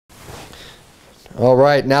All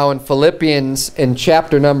right, now in Philippians in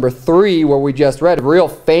chapter number 3, where we just read, a real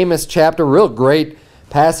famous chapter, real great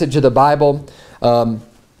passage of the Bible.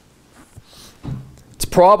 It's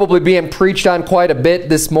probably being preached on quite a bit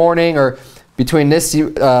this morning, or between this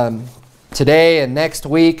today and next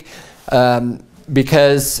week,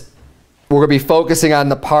 because we're going to be focusing on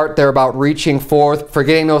the part there about reaching forth,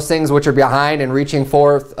 forgetting those things which are behind and reaching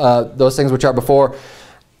forth those things which are before.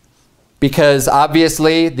 Because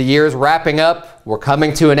obviously the year is wrapping up. We're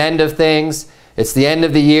coming to an end of things. It's the end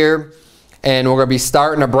of the year. And we're going to be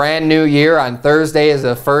starting a brand new year. On Thursday is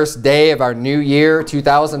the first day of our new year,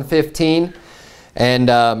 2015.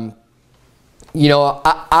 And, you know,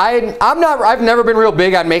 I've never been real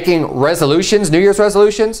big on making resolutions, New Year's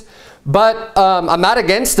resolutions. But I'm not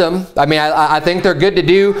against them. I mean, I think they're good to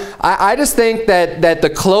do. I just think that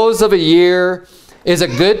the close of a year is a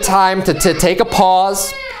good time to take a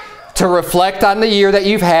pause, to reflect on the year that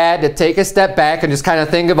you've had, to take a step back and just kind of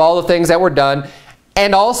think of all the things that were done,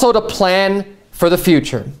 and also to plan for the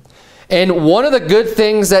future. And one of the good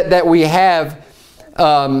things that we have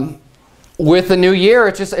with the new year,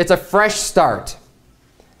 it's a fresh start.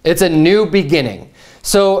 It's a new beginning.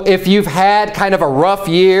 So if you've had kind of a rough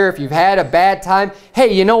year, if you've had a bad time,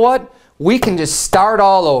 hey, you know what? We can just start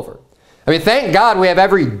all over. I mean, thank God we have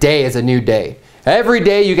every day as a new day. Every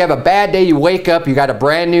day you have a bad day, you wake up, you got a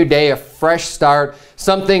brand new day, a fresh start,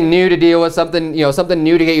 something new to deal with, something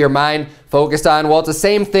new to get your mind focused on. Well, it's the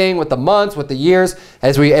same thing with the months, with the years.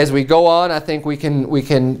 As we go on, I think we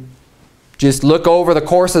can just look over the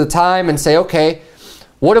course of the time and say, okay,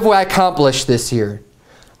 what have I accomplished this year?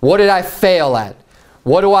 What did I fail at?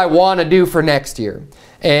 What do I want to do for next year?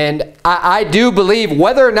 And I do believe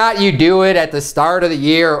whether or not you do it at the start of the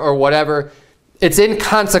year or whatever, it's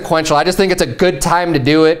inconsequential. I just think it's a good time to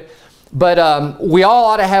do it. But we all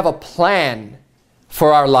ought to have a plan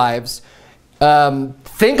for our lives.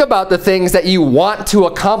 Think about the things that you want to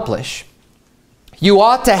accomplish. You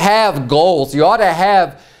ought to have goals. You ought to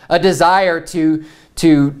have a desire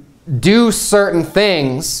to do certain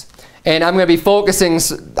things. And I'm going to be focusing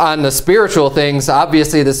on the spiritual things,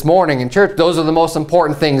 obviously, this morning in church. Those are the most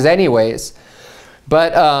important things anyways.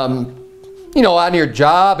 But you know, on your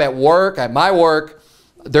job, at work, at my work,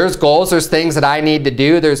 there's goals, there's things that I need to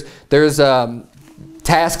do, there's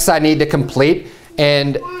tasks I need to complete.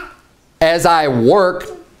 And as I work,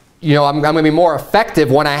 you know, I'm going to be more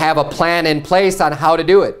effective when I have a plan in place on how to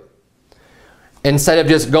do it. Instead of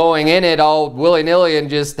just going in it all willy-nilly and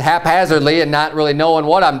just haphazardly and not really knowing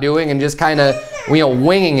what I'm doing and just kind of, you know,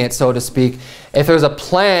 winging it, so to speak. If there's a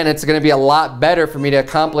plan, it's going to be a lot better for me to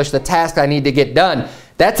accomplish the task I need to get done.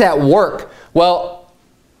 That's at work. Well,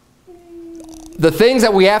 the things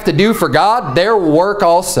that we have to do for God, they're work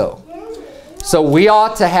also. So we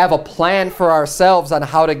ought to have a plan for ourselves on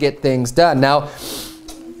how to get things done. Now,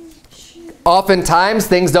 oftentimes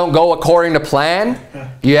things don't go according to plan.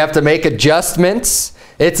 You have to make adjustments.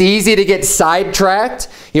 It's easy to get sidetracked.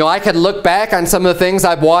 You know, I could look back on some of the things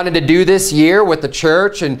I've wanted to do this year with the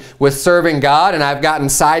church and with serving God, and I've gotten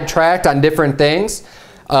sidetracked on different things.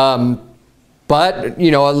 But,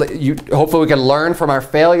 you know, hopefully we can learn from our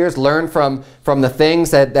failures, learn from the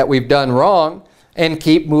things that we've done wrong, and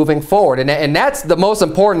keep moving forward. And that's the most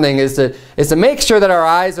important thing, is to make sure that our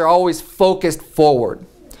eyes are always focused forward,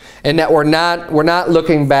 and that we're not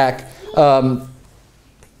looking back.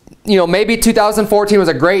 You know, maybe 2014 was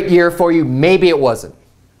a great year for you. Maybe it wasn't.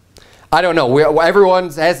 I don't know. Everyone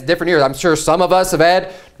has different years. I'm sure some of us have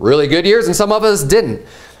had really good years and some of us didn't.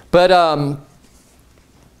 But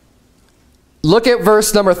look at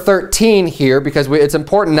verse number 13 here, because it's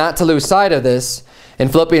important not to lose sight of this in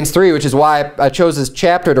Philippians 3, which is why I chose this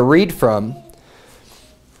chapter to read from.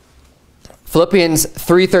 Philippians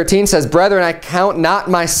 3:13 says, "Brethren, I count not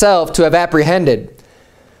myself to have apprehended,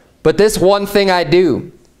 but this one thing I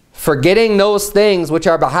do, forgetting those things which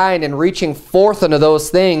are behind and reaching forth unto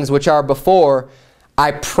those things which are before,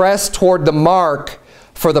 I press toward the mark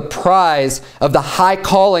for the prize of the high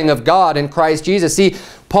calling of God in Christ Jesus." See,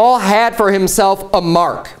 Paul had for himself a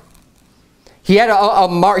mark. He had a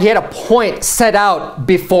mark. He had a point set out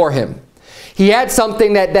before him. He had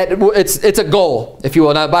something it's a goal, if you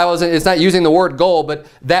will. Now, the Bible it's not using the word goal, but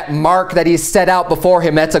that mark that he set out before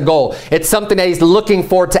him, that's a goal. It's something that he's looking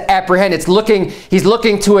for to apprehend. He's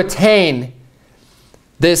looking to attain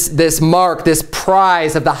this mark, this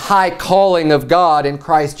prize of the high calling of God in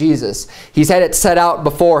Christ Jesus. He's had it set out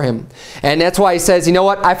before him. And that's why he says, you know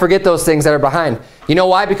what? I forget those things that are behind. You know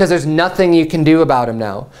why? Because there's nothing you can do about them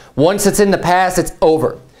now. Once it's in the past, it's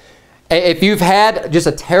over. If you've had just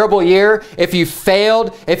a terrible year, if you've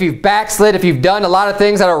failed, if you've backslid, if you've done a lot of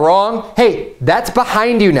things that are wrong, hey, that's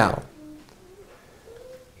behind you now.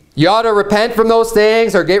 You ought to repent from those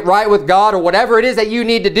things or get right with God or whatever it is that you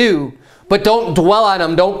need to do. But don't dwell on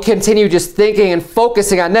them. Don't continue just thinking and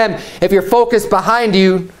focusing on them. If you're focused behind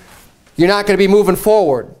you, you're not going to be moving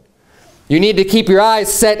forward. You need to keep your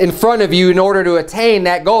eyes set in front of you in order to attain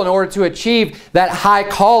that goal, in order to achieve that high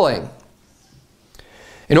calling.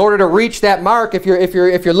 In order to reach that mark, if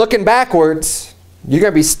you're looking backwards, you're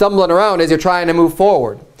going to be stumbling around as you're trying to move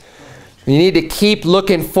forward. You need to keep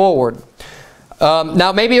looking forward.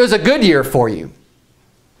 Now, maybe it was a good year for you,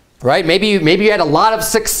 right? Maybe you had a lot of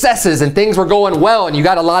successes and things were going well and you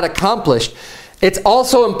got a lot accomplished. It's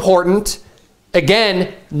also important,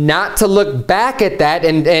 again, not to look back at that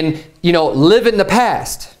and you know, live in the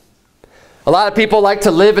past. A lot of people like to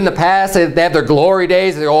live in the past. They have their glory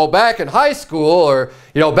days. They go, oh, back in high school, or,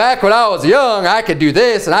 you know, back when I was young, I could do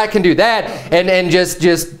this and I can do that. And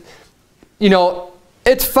just, you know,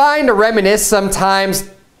 it's fine to reminisce sometimes.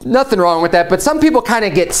 Nothing wrong with that. But some people kind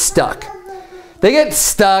of get stuck. They get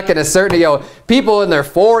stuck in a certain, you know, people in their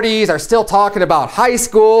 40s are still talking about high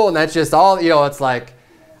school. And that's just all, you know, it's like,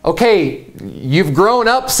 okay, you've grown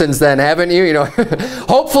up since then, haven't you? You know,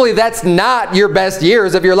 hopefully that's not your best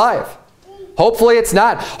years of your life. Hopefully it's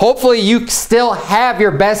not. Hopefully you still have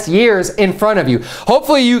your best years in front of you.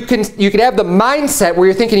 Hopefully you can have the mindset where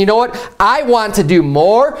you're thinking, you know what? I want to do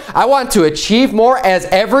more. I want to achieve more as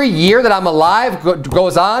every year that I'm alive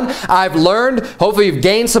goes on. I've learned, hopefully you've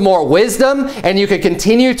gained some more wisdom, and you can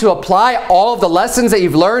continue to apply all of the lessons that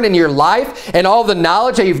you've learned in your life and all of the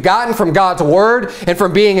knowledge that you've gotten from God's Word and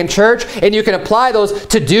from being in church, and you can apply those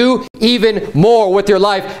to do even more with your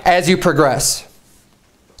life as you progress.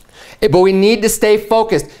 But we need to stay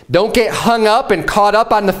focused. Don't get hung up and caught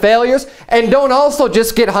up on the failures. And don't also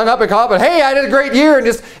just get hung up and caught up and, hey, I did a great year,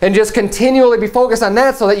 and just continually be focused on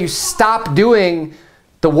that so that you stop doing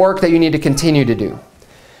the work that you need to continue to do.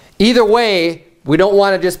 Either way, we don't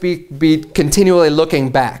want to just be continually looking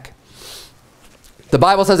back. The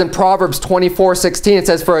Bible says in Proverbs 24:16, it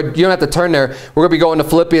says, you don't have to turn there. We're going to be going to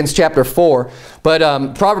Philippians chapter 4.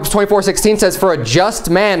 But Proverbs 24:16 says, for a just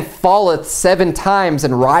man falleth 7 times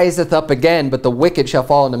and riseth up again, but the wicked shall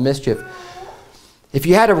fall into mischief. If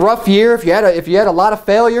you had a rough year, if you had a lot of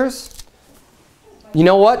failures, you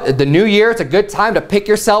know what? The new year, it's a good time to pick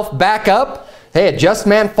yourself back up. Hey, a just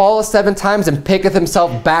man falleth 7 times and picketh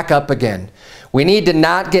himself back up again. We need to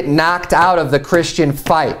not get knocked out of the Christian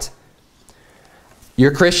fight.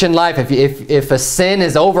 Your Christian life, if a sin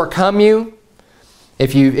has overcome you,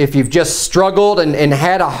 if you've just struggled and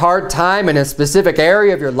had a hard time in a specific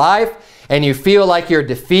area of your life, and you feel like you're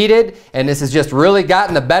defeated, and this has just really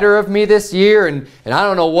gotten the better of me this year, and I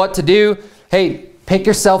don't know what to do, hey, pick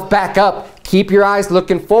yourself back up. Keep your eyes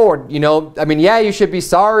looking forward. You know, I mean, yeah, you should be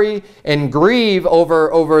sorry and grieve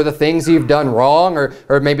over the things you've done wrong,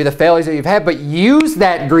 or maybe the failures that you've had, but use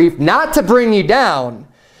that grief not to bring you down,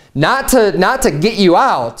 not to get you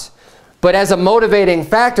out, but as a motivating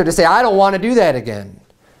factor to say, I don't want to do that again.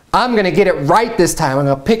 I'm going to get it right this time. I'm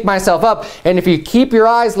going to pick myself up. And if you keep your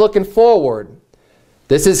eyes looking forward,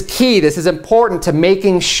 this is key. This is important to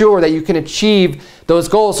making sure that you can achieve those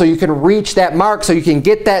goals, so you can reach that mark, so you can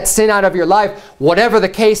get that sin out of your life, whatever the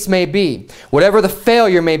case may be, whatever the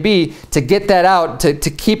failure may be, to get that out, to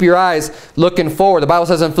keep your eyes looking forward. The Bible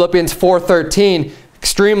says in Philippians 4:13,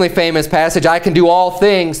 extremely famous passage, I can do all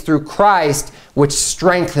things through Christ which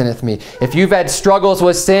strengtheneth me. If you've had struggles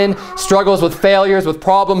with sin, struggles with failures, with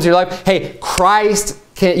problems in your life, hey,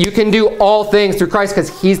 you can do all things through Christ,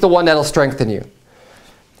 because He's the one that'll strengthen you.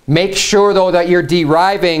 Make sure, though, that you're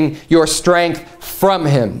deriving your strength from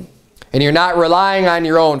Him. And you're not relying on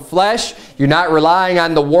your own flesh. You're not relying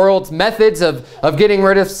on the world's methods of getting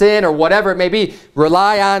rid of sin or whatever it may be.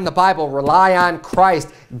 Rely on the Bible. Rely on Christ.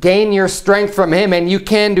 Gain your strength from Him, and you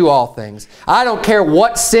can do all things. I don't care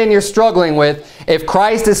what sin you're struggling with. If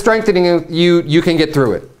Christ is strengthening you, you can get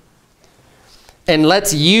through it. And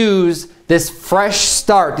let's use this fresh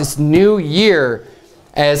start, this new year,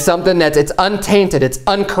 as something it's untainted, it's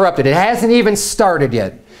uncorrupted. It hasn't even started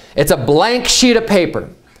yet. It's a blank sheet of paper.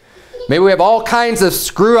 Maybe we have all kinds of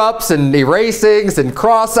screw-ups and erasings and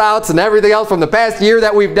cross-outs and everything else from the past year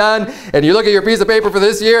that we've done. And you look at your piece of paper for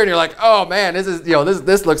this year and you're like, oh man,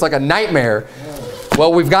 this looks like a nightmare.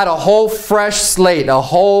 Well, we've got a whole fresh slate, a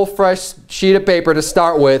whole fresh sheet of paper to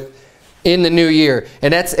start with in the new year.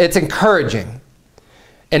 And it's encouraging.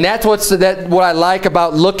 And that's what I like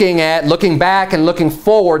about looking back and looking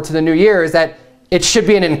forward to the new year, is that it should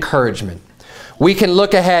be an encouragement. We can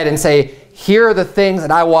look ahead and say, here are the things that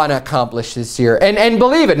I want to accomplish this year, and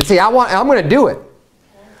believe it and say, I'm going to do it.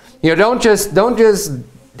 You know, don't just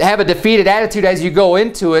have a defeated attitude as you go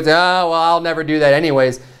into it. Oh, well, I'll never do that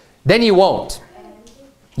anyways. Then you won't.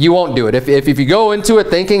 You won't do it. If you go into it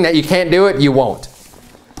thinking that you can't do it, you won't.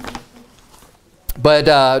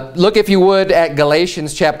 But look, if you would, at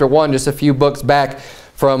Galatians chapter 1, just a few books back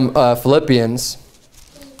from Philippians.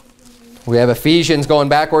 We have Ephesians going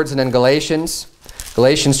backwards and then Galatians.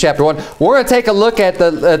 Galatians chapter 1. We're going to take a look at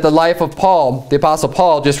the life of Paul, the Apostle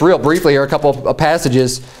Paul, just real briefly here, a couple of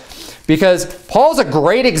passages. Because Paul's a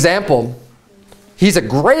great example. He's a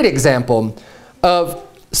great example of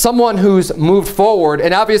someone who's moved forward.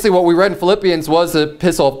 And obviously what we read in Philippians was the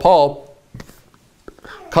epistle of Paul,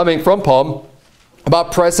 coming from Paul,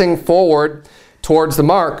 about pressing forward towards the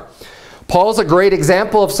mark. Paul's a great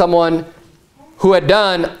example of someone who had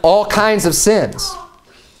done all kinds of sins.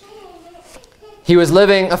 He was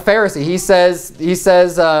living a Pharisee. He said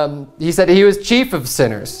he was chief of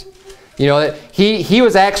sinners. You know, that he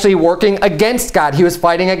was actually working against God. He was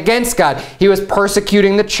fighting against God. He was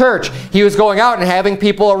persecuting the church. He was going out and having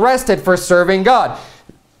people arrested for serving God.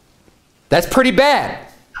 That's pretty bad.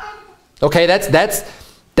 Okay,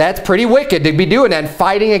 that's pretty wicked to be doing that and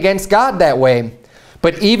fighting against God that way.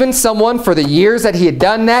 But even someone, for the years that he had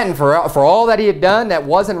done that and for all that he had done that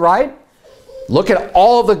wasn't right, look at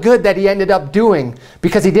all the good that he ended up doing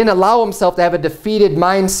because he didn't allow himself to have a defeated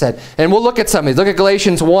mindset. And we'll look at some of these. Look at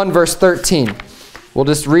Galatians 1 verse 13. We'll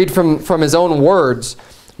just read from his own words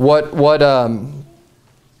what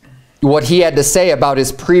he had to say about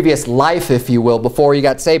his previous life, if you will, before he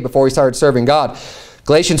got saved, before he started serving God.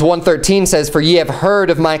 Galatians 1:13 says, "For ye have heard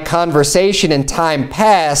of my conversation in time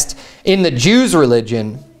past in the Jews'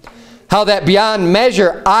 religion, how that beyond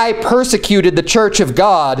measure I persecuted the church of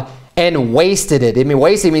God and wasted it." I mean,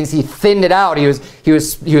 wasted means he thinned it out. He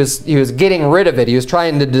was getting rid of it. He was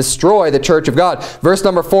trying to destroy the church of God. Verse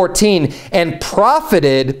number 14, "And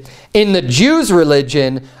profited in the Jews'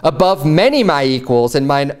 religion above many my equals in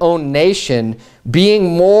mine own nation,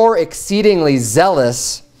 being more exceedingly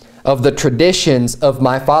zealous of the traditions of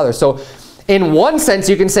my father." So in one sense,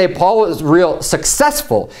 you can say Paul was real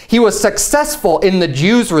successful. He was successful in the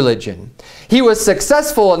Jews' religion. He was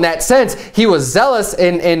successful in that sense. He was zealous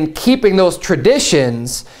in keeping those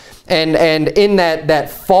traditions and in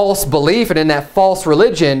that false belief and in that false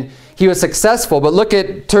religion. He was successful. But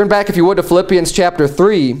turn back if you would to Philippians chapter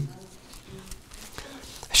 3.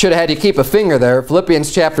 Should have had you keep a finger there.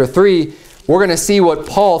 Philippians chapter 3. We're going to see what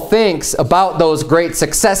Paul thinks about those great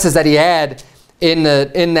successes that he had in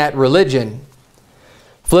that religion.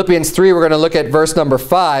 Philippians 3, we're going to look at verse number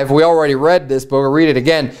 5. We already read this, but we'll read it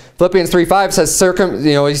again. Philippians 3:5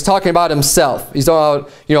 says, he's talking about himself. He's talking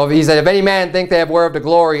about, he said, "If any man think they have whereof to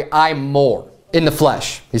glory, I'm more in the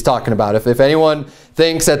flesh." He's talking about if anyone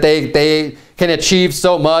thinks that they can achieve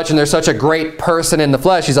so much and they're such a great person in the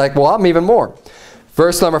flesh, he's like, well, I'm even more.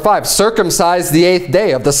 Verse number 5, "Circumcised the 8th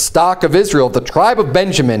day of the stock of Israel, of the tribe of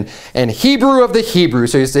Benjamin, and Hebrew of the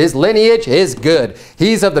Hebrews." So his lineage is good.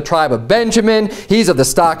 He's of the tribe of Benjamin. He's of the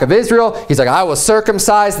stock of Israel. He's like, "I was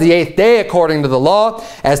circumcised the 8th day according to the law,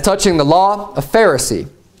 as touching the law, a Pharisee.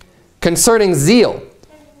 Concerning zeal,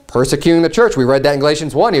 persecuting the church." We read that in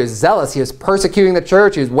Galatians 1. He was zealous. He was persecuting the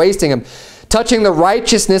church. He was wasting them. "Touching the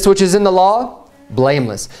righteousness which is in the law,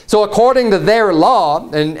 blameless." So according to their law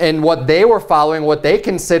and what they were following, what they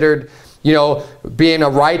considered, being a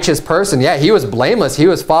righteous person, yeah, he was blameless. He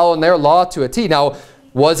was following their law to a T. Now,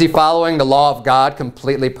 was he following the law of God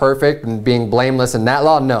completely perfect and being blameless in that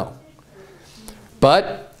law? No.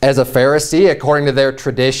 But as a Pharisee, according to their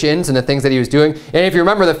traditions and the things that he was doing, and if you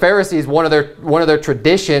remember, the Pharisees, one of their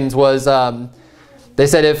traditions was, they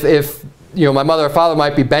said if my mother or father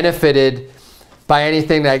might be benefited by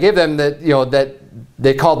anything that I give them, that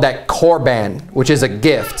they called that korban, which is a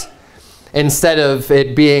gift. Instead of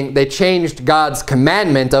it being, they changed God's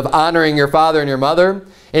commandment of honoring your father and your mother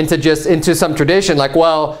into some tradition like,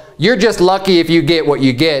 well, you're just lucky if you get what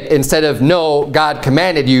you get, instead of, no, God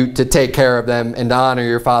commanded you to take care of them and to honor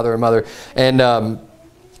your father and mother. And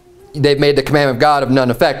they've made the commandment of God of none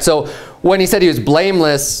effect. So when he said he was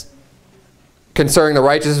blameless concerning the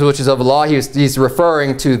righteousness which is of the law, he's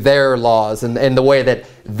referring to their laws and the way that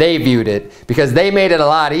they viewed it, because they made it a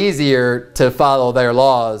lot easier to follow their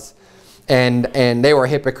laws, and they were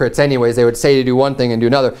hypocrites anyways. They would say to do one thing and do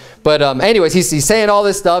another. But anyways, he's saying all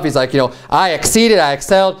this stuff. He's like, I exceeded, I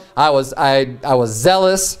excelled, I was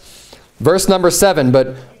zealous. Verse number 7,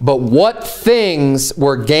 but what things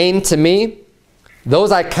were gained to me,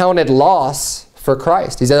 those I counted loss for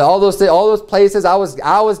Christ. He said all those places I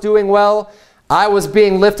was doing well, I was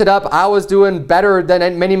being lifted up, I was doing better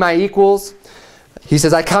than many of my equals. He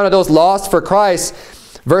says, I counted those lost for Christ.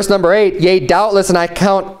 Verse number 8, "Yea, doubtless, and I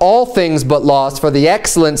count all things but loss for the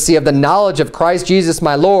excellency of the knowledge of Christ Jesus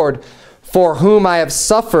my Lord, for whom I have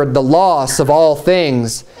suffered the loss of all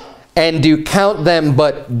things, and do count them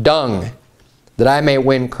but dung, that I may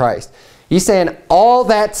win Christ. He's saying all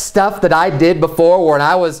that stuff that I did before when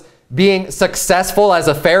I was being successful as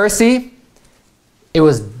a Pharisee, it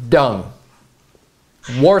was dung.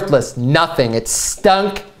 Worthless, nothing. It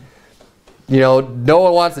stunk. You know, no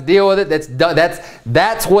one wants to deal with it.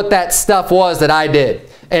 That's what that stuff was that I did.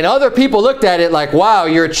 And other people looked at it like, wow,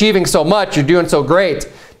 you're achieving so much, you're doing so great.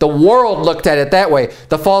 The world looked at it that way.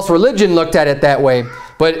 The false religion looked at it that way.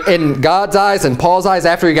 But in God's eyes and Paul's eyes,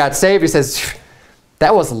 after he got saved, he says,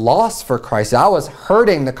 that was lost for Christ. I was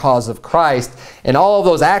hurting the cause of Christ. And all of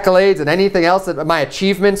those accolades and anything else that my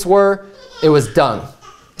achievements were, it was dung.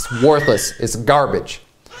 It's worthless. It's garbage.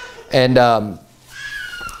 And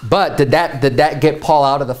but did that get Paul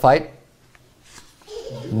out of the fight?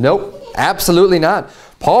 Nope, absolutely not.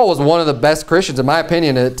 Paul was one of the best Christians, in my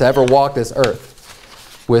opinion, to ever walk this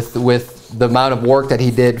earth, with the amount of work that he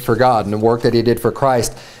did for God and the work that he did for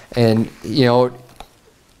Christ. And you know,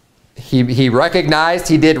 he recognized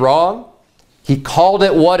he did wrong. He called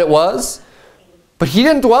it what it was, but he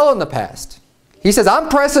didn't dwell in the past. He says, I'm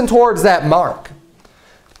pressing towards that mark.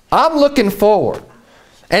 I'm looking forward.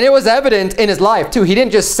 And it was evident in his life too. He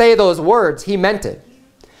didn't just say those words, he meant it.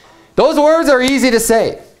 Those words are easy to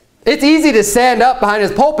say. It's easy to stand up behind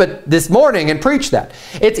his pulpit this morning and preach that.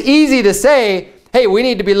 It's easy to say, hey, we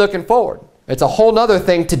need to be looking forward. It's a whole nother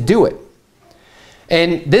thing to do it.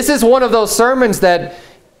 And this is one of those sermons that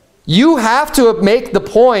you have to make the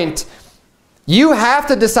point. You have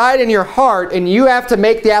to decide in your heart, and you have to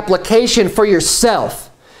make the application for yourself.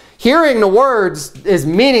 Hearing the words is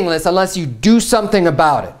meaningless unless you do something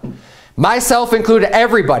about it. Myself included,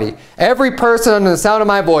 everybody, every person under the sound of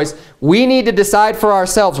my voice, we need to decide for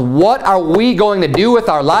ourselves, what are we going to do with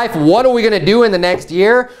our life? What are we going to do in the next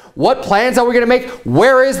year? What plans are we going to make?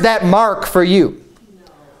 Where is that mark for you?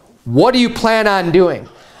 What do you plan on doing?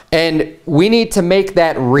 And we need to make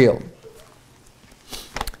that real.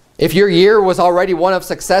 If your year was already one of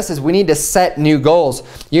successes, we need to set new goals.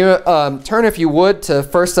 You turn, if you would, to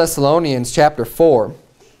 1 Thessalonians chapter 4.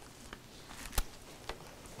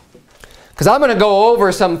 Because I'm going to go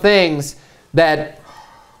over some things that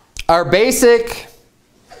are basic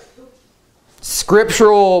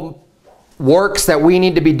scriptural works that we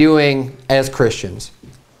need to be doing as Christians.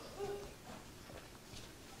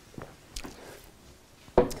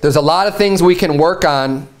 There's a lot of things we can work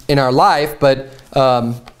on in our life, but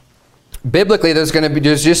biblically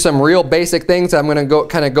there's just some real basic things I'm going to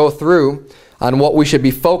kind of go through on what we should be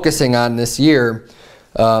focusing on this year.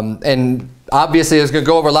 And obviously it's going to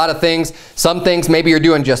go over a lot of things. Some things maybe you're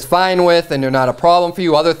doing just fine with and they're not a problem for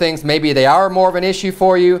you. Other things maybe they are more of an issue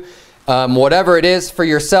for you. Whatever it is for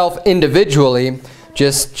yourself individually,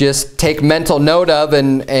 just take mental note of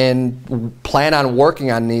and plan on working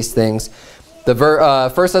on these things. The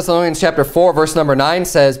 1 Thessalonians chapter 4 verse number 9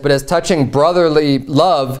 says, but as touching brotherly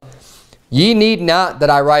love, ye need not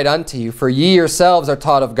that I write unto you, for ye yourselves are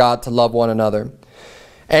taught of God to love one another.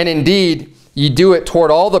 And indeed, ye do it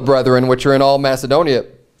toward all the brethren which are in all Macedonia.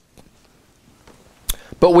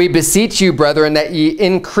 But we beseech you, brethren, that ye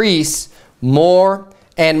increase more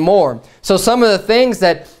and more. So some of the things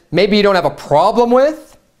that maybe you don't have a problem with,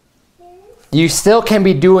 you still can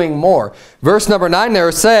be doing more. Verse number 9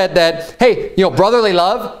 there said that, hey, brotherly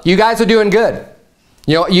love, you guys are doing good.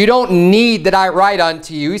 You don't need that I write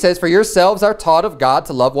unto you. He says, for yourselves are taught of God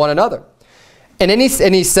to love one another. And then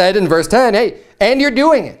he said in verse 10, hey, and you're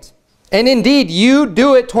doing it. And indeed, you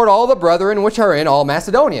do it toward all the brethren which are in all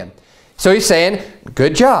Macedonia. So he's saying,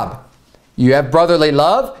 good job. You have brotherly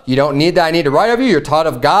love. You don't need that I need to write of you. You're taught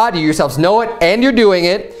of God. You yourselves know it, and you're doing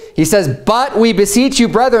it. He says, but we beseech you,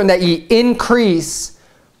 brethren, that ye increase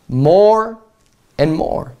more and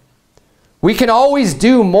more. We can always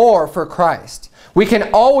do more for Christ. We can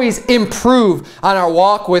always improve on our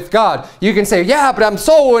walk with God. You can say, yeah, but I'm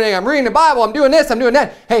soul winning. I'm reading the Bible. I'm doing this. I'm doing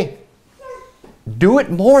that. Hey, do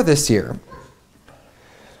it more this year.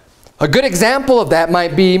 A good example of that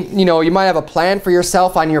might be, you might have a plan for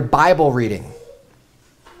yourself on your Bible reading.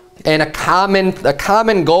 And a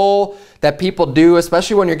common goal that people do,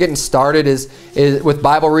 especially when you're getting started, is with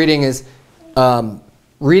Bible reading is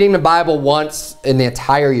reading the Bible once in the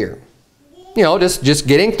entire year. Just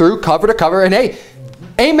getting through cover to cover. And hey,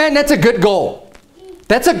 amen, that's a good goal.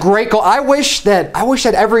 That's a great goal. I wish that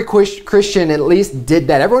every Christian at least did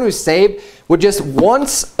that. Everyone who's saved would just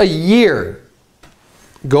once a year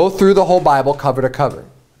go through the whole Bible cover to cover.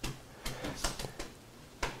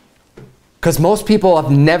 Because most people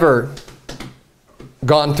have never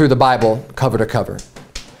gone through the Bible cover to cover.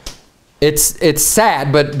 It's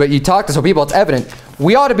sad, but you talk to some people, it's evident.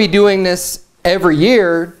 we ought to be doing this every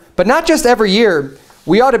year, but not just every year.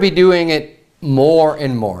 We ought to be doing it more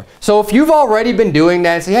and more. So if you've already been doing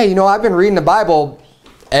that and say, hey, you know, I've been reading the Bible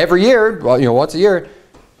every year, well, you know, once a year,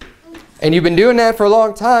 and you've been doing that for a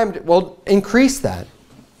long time, well, increase that.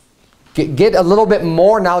 Get a little bit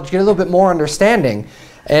more knowledge, get a little bit more understanding.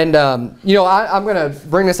 And, you know, I'm going to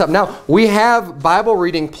bring this up now. We have Bible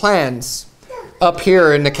reading plans up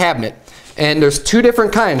here in the cabinet. And there's two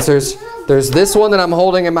different kinds. There's this one that I'm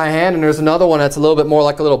holding in my hand, and there's another one that's a little bit more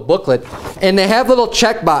like a little booklet. And they have little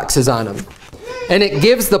check boxes on them. And it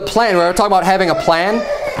gives the plan. We're talking about having a plan.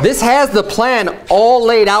 This has the plan all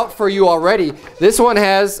laid out for you already. This one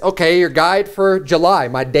has, okay, your guide for July,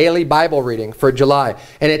 my daily Bible reading for July.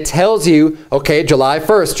 And it tells you, okay, July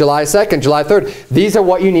 1st, July 2nd, July 3rd. These are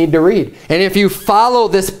what you need to read. And if you follow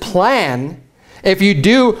this plan, if you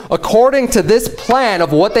do according to this plan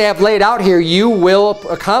of what they have laid out here, you will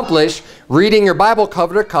accomplish reading your Bible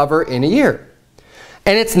cover to cover in a year.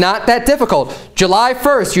 And it's not that difficult. July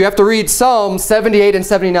 1st, you have to read Psalms 78 and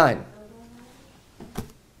 79.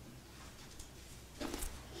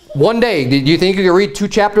 One day, do you think you can read 2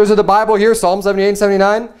 chapters of the Bible here, Psalm 78 and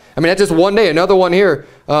 79? I mean, that's just one day. Another one here.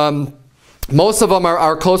 Most of them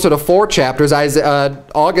are closer to 4 chapters.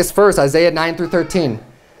 August 1st, Isaiah 9 through 13.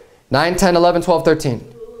 9, 10, 11, 12,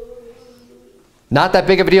 13. Not that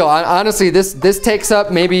big of a deal. Honestly, this takes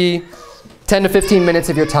up maybe 10 to 15 minutes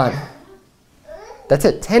of your time. That's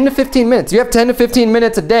it, 10 to 15 minutes. You have 10 to 15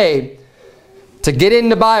 minutes a day to get in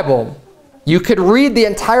the Bible. You could read the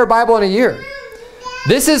entire Bible in a year.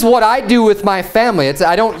 This is what I do with my family.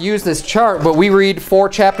 I don't use this chart, but we read 4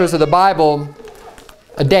 chapters of the Bible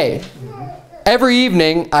a day. Every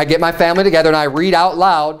evening, I get my family together and I read out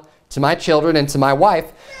loud to my children and to my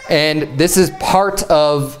wife. And this is part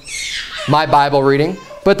of my Bible reading.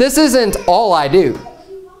 But this isn't all I do.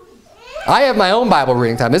 I have my own Bible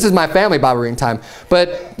reading time. This is my family Bible reading time.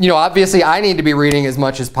 But, you know, obviously I need to be reading as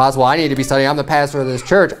much as possible. I need to be studying. I'm the pastor of this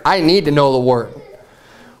church. I need to know the Word.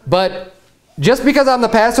 But just because I'm the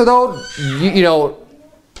pastor, though, you know,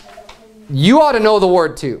 you ought to know the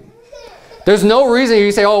Word too. There's no reason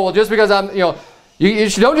you say, oh, well, just because I'm, you know, you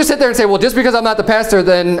don't just sit there and say, well, just because I'm not the pastor,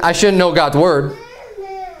 then I shouldn't know God's Word.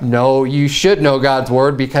 No, you should know God's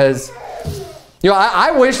Word because, you know,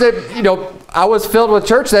 I wish that, you know, I was filled with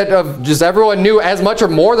church that just everyone knew as much or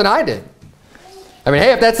more than I did. I mean,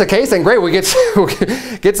 hey, if that's the case, then great. We get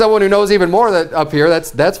someone who knows even more up here.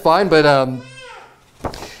 That's fine. But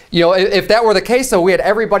you know, if that were the case, so we had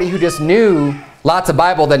everybody who just knew lots of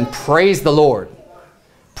Bible, then praise the Lord,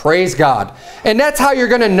 praise God, and that's how you're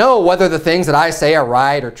going to know whether the things that I say are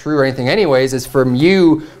right or true or anything. Anyways, is from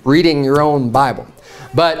you reading your own Bible.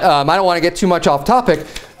 But I don't want to get too much off topic.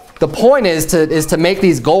 The point is to make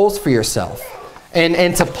these goals for yourself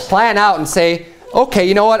and to plan out and say, okay,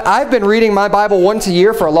 you know what? I've been reading my Bible once a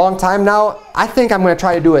year for a long time now. I think I'm going to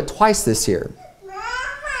try to do it twice this year.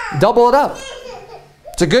 Double it up.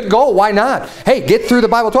 It's a good goal. Why not? Hey, get through the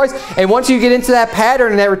Bible twice. And once you get into that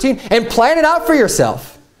pattern and that routine, and plan it out for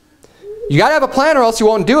yourself. You got to have a plan or else you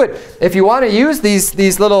won't do it. If you want to use these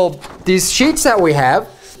sheets that we have,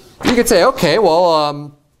 you could say, okay,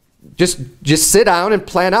 well, just sit down and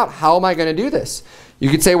plan out, how am I going to do this? You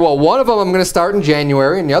could say, well, one of them I'm going to start in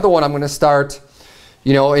January, and the other one I'm going to start,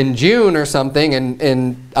 you know, in June or something,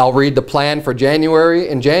 and I'll read the plan for January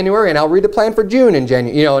in January, and I'll read the plan for June in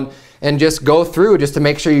January, you know, and just go through just to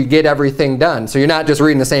make sure you get everything done. So you're not just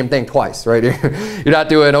reading the same thing twice, right? You're not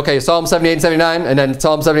doing, okay, Psalm 78 and 79, and then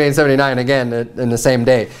Psalm 78 and 79 again in the same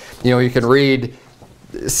day. You know, you can read,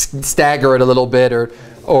 stagger it a little bit,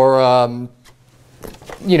 or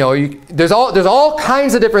you know, there's all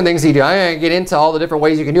kinds of different things you do. I'm going to get into all the different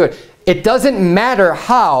ways you can do it. It doesn't matter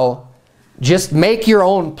how, just make your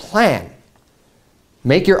own plan.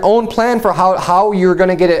 Make your own plan for how you're going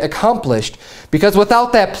to get it accomplished. Because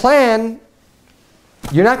without that plan,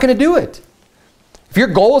 you're not going to do it. If your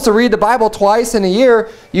goal is to read the Bible twice in a year,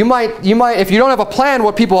 you might, if you don't have a plan,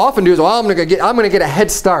 what people often do is, well, I'm going to get a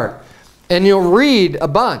head start. And you'll read a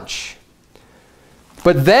bunch.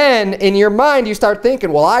 But then, in your mind, you start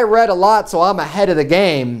thinking, well, I read a lot, so I'm ahead of the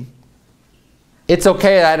game. It's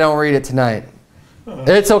okay that I don't read it tonight.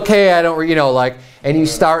 It's okay I don't read, you know, like, and you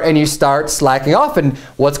start slacking off. And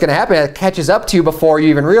what's going to happen, it catches up to you before you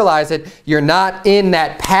even realize it. You're not in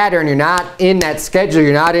that pattern. You're not in that schedule.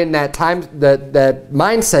 You're not in that time, that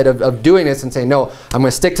mindset of doing this and saying, no, I'm going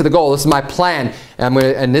to stick to the goal. This is my plan.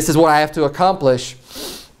 And this is what I have to accomplish.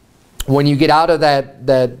 When you get out of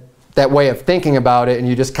that way of thinking about it, and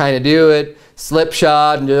you just kind of do it,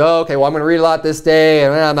 slipshod, and oh, okay, well, I'm going to read a lot this day,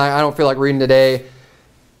 and I don't feel like reading today,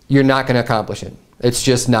 you're not going to accomplish it. It's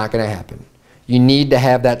just not going to happen. You need to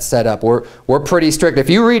have that set up. We're pretty strict. If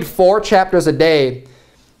you read 4 chapters a day,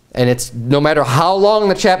 and it's no matter how long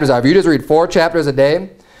the chapters are, if you just read 4 chapters a day,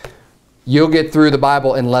 you'll get through the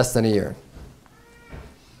Bible in less than a year.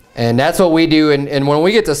 And that's what we do. And when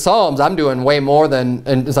we get to Psalms, I'm doing way more than,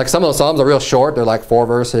 and it's like some of those Psalms are real short. They're like 4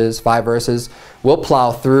 verses, 5 verses. We'll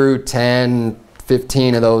plow through 10,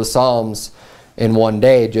 15 of those Psalms in one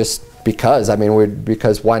day just because. I mean,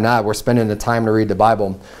 because why not? We're spending the time to read the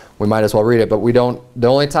Bible. We might as well read it. But we don't, the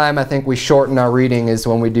only time I think we shorten our reading is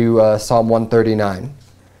when we do Psalm 139.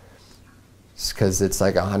 Because it's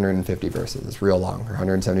like 150 verses. It's real long, or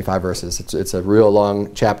 175 verses. It's a real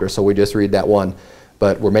long chapter, so we just read that one.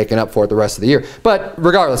 But we're making up for it the rest of the year. But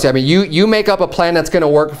regardless, I mean, you make up a plan that's going to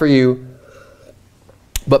work for you,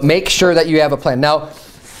 but make sure that you have a plan. Now,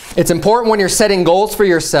 it's important when you're setting goals for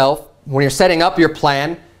yourself, when you're setting up your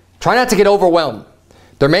plan, try not to get overwhelmed.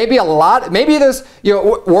 There may be a lot, maybe there's, you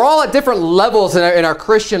know, we're all at different levels in our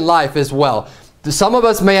Christian life as well. Some of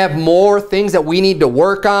us may have more things that we need to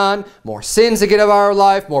work on, more sins to get out of our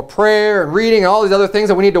life, more prayer and reading and all these other things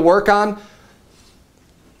that we need to work on.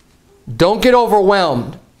 Don't get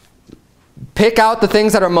overwhelmed. Pick out the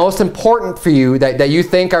things that are most important for you, that you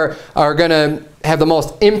think are going to have the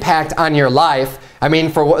most impact on your life. I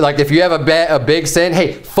mean, for like if you have a big sin,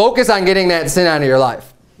 hey, focus on getting that sin out of your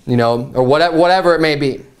life, you know, or whatever it may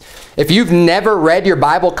be. If you've never read your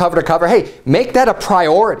Bible cover to cover, hey, make that a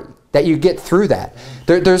priority, that you get through that.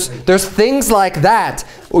 There's things like that.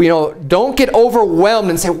 You know, don't get overwhelmed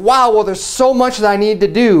and say, wow, well, there's so much that I need to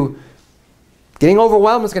do. Getting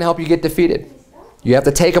overwhelmed is going to help you get defeated. You have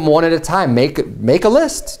to take them one at a time. Make a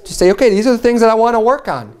list. Just say, okay, these are the things that I want to work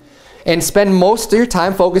on. And spend most of your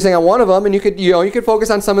time focusing on one of them, and you could focus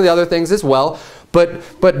on some of the other things as well.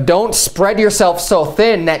 But don't spread yourself so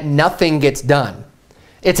thin that nothing gets done.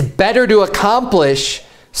 It's better to accomplish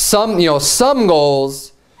some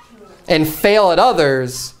goals and fail at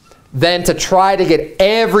others than to try to get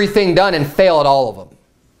everything done and fail at all of them.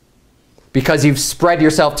 Because you've spread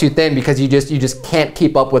yourself too thin, because you just can't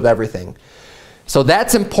keep up with everything. So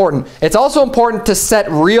that's important. It's also important to set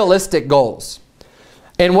realistic goals.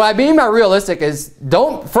 And what I mean by realistic is,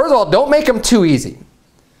 first of all, don't make them too easy.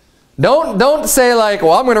 Don't say like,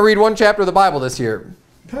 well, I'm going to read 1 chapter of the Bible this year.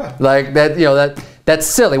 Like that, that's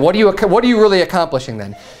silly. What are you really accomplishing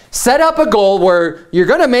then? Set up a goal where you're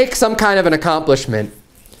going to make some kind of an accomplishment.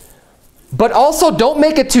 But also don't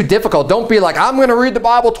make it too difficult. Don't be like, I'm going to read the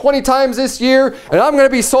Bible 20 times this year, and I'm going to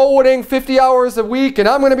be soul winning 50 hours a week, and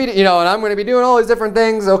I'm going to be, and I'm going to be doing all these different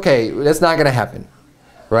things. Okay, that's not going to happen,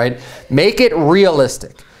 right? Make it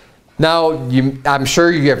realistic. Now, I'm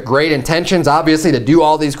sure you have great intentions, obviously, to do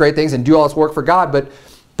all these great things and do all this work for God,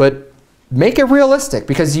 but make it realistic,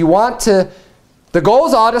 because you want to. The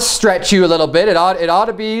goals ought to stretch you a little bit. It ought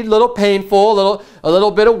to be a little painful, a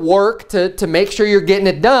little bit of work to make sure you're getting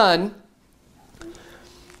it done,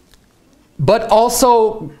 but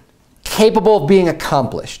also capable of being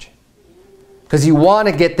accomplished, because you want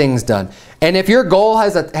to get things done. And if your goal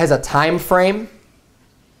has a time frame,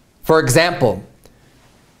 for example,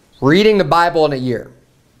 reading the Bible in a year,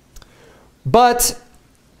 but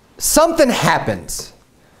something happens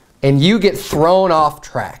and you get thrown off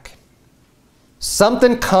track.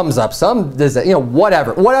 Something comes up,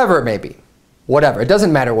 whatever it may be, whatever, it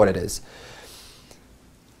doesn't matter what it is.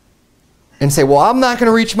 And say, well, I'm not going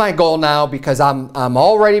to reach my goal now because I'm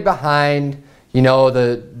already behind.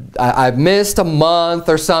 I've missed a month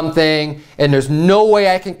or something, and there's no way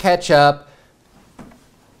I can catch up.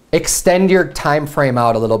 Extend your time frame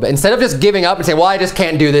out a little bit. Instead of just giving up and saying, well, I just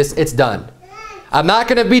can't do this, it's done. I'm not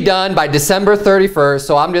going to be done by December 31st,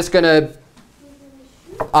 so I'm just going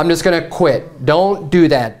to quit. Don't do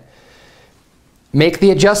that. Make the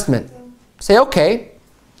adjustment. Say, okay,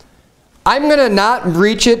 I'm going to not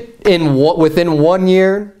reach it within 1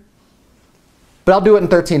 year, but I'll do it in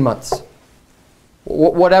 13 months.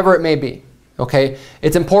 Whatever it may be. Okay?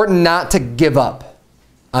 It's important not to give up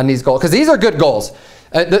on these goals, because these are good goals.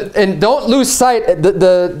 And don't lose sight.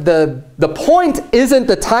 The point isn't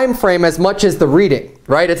the time frame as much as the reading,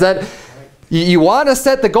 right? It's that you want to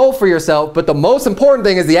set the goal for yourself, but the most important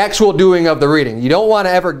thing is the actual doing of the reading. You don't want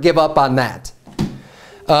to ever give up on that.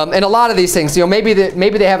 And a lot of these things, maybe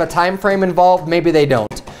they have a time frame involved, maybe they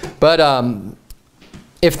don't. But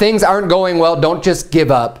if things aren't going well, don't just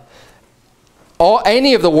give up.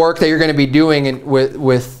 Any of the work that you're going to be doing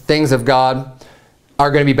with things of God are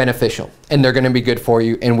going to be beneficial, and they're going to be good for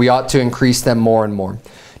you, and we ought to increase them more and more.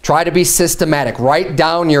 Try to be systematic. Write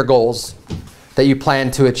down your goals that you plan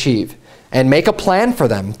to achieve, and make a plan for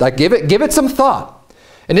them. Like give it some thought.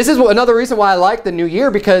 And this is another reason why I like the new year,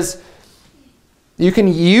 because You can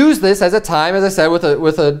use this as a time, as I said,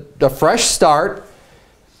 with a fresh start.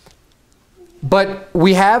 But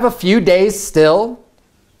we have a few days still.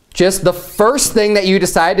 Just the first thing that you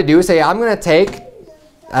decide to do is say, I'm going to take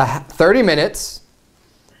 30 minutes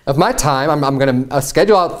of my time. I'm going to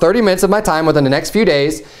schedule out 30 minutes of my time within the next few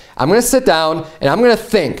days. I'm going to sit down and I'm going to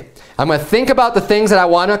think. I'm going to think about the things that I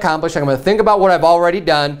want to accomplish. I'm going to think about what I've already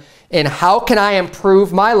done and how can I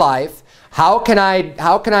improve my life? How can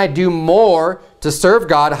I do more to serve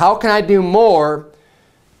God? How can I do more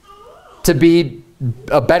to be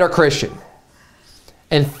a better Christian?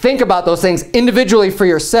 And think about those things individually for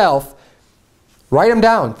yourself. Write them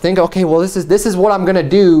down. Think, okay, well, this is what I'm going to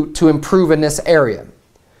do to improve in this area.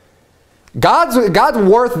 God's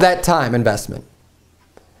worth that time investment.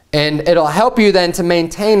 And it'll help you then to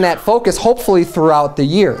maintain that focus, hopefully, throughout the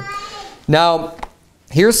year. Now,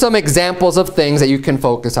 here's some examples of things that you can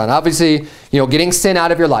focus on. Obviously, getting sin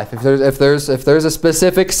out of your life. If there's a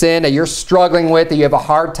specific sin that you're struggling with, that you have a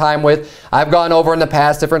hard time with, I've gone over in the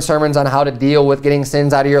past different sermons on how to deal with getting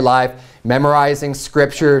sins out of your life, memorizing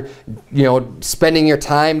scripture, spending your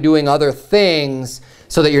time doing other things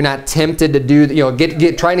so that you're not tempted to do,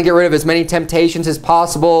 trying to get rid of as many temptations as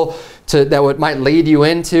possible that might lead you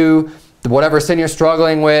into whatever sin you're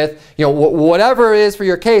struggling with. Whatever it is for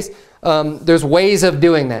your case. There's ways of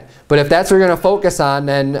doing that. But if that's what you're going to focus on,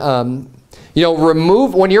 then,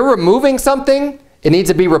 when you're removing something, it needs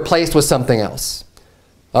to be replaced with something else.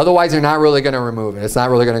 Otherwise, you're not really going to remove it. It's not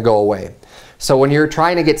really going to go away. So when you're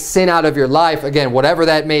trying to get sin out of your life, again, whatever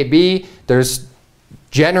that may be, there's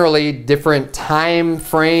generally different time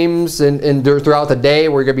frames throughout the day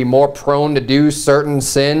where you're going to be more prone to do certain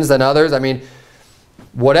sins than others. I mean,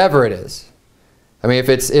 whatever it is. I mean,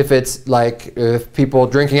 if people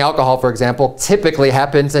drinking alcohol, for example, typically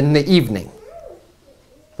happens in the evening,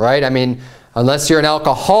 right? I mean, unless you're an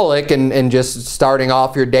alcoholic and just starting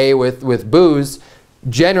off your day with booze,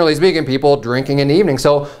 generally speaking, people drinking in the evening.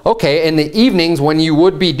 So, okay, in the evenings when you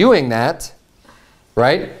would be doing that,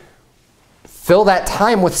 right, fill that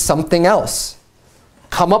time with something else.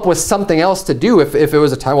 Come up with something else to do if it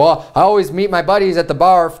was a time. Well, I always meet my buddies at the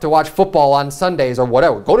bar to watch football on Sundays or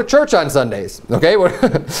whatever. Go to church on Sundays, okay?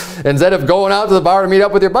 Instead of going out to the bar to meet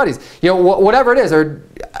up with your buddies. Whatever it is. Or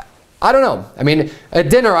I don't know. I mean, at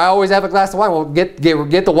dinner, I always have a glass of wine. Well, get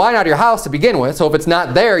the wine out of your house to begin with. So if it's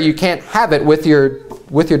not there, you can't have it with your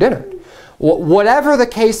dinner. Whatever the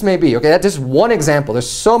case may be. Okay, that's just one example. There's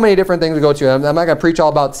so many different things to go to. I'm not going to preach all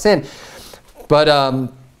about sin. But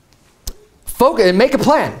focus and make a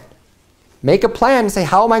plan. Make a plan and say,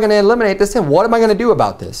 how am I going to eliminate this sin? What am I going to do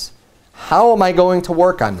about this? How am I going to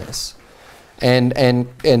work on this? And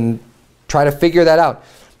try to figure that out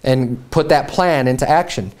and put that plan into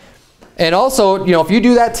action. And also, if you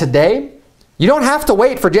do that today, you don't have to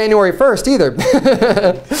wait for January 1st either.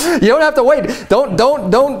 You don't have to wait.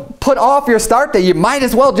 Don't put off your start date. You might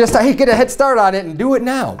as well just get a head start on it and do it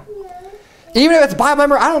now. Even if it's Bible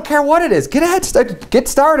memory, I don't care what it is. Get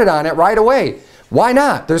started on it right away. Why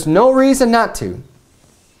not? There's no reason not to.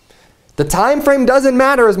 The time frame doesn't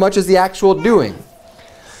matter as much as the actual doing.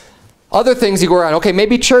 Other things you go around. Okay,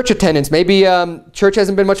 maybe church attendance. Maybe church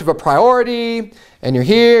hasn't been much of a priority, and you're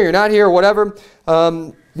here, you're not here, or whatever.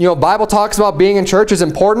 Bible talks about being in church is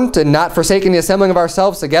important and not forsaking the assembling of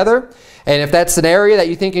ourselves together. And if that's an area that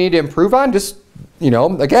you think you need to improve on, just,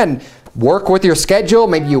 again, work with your schedule.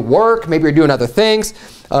 Maybe you work. Maybe you're doing other things.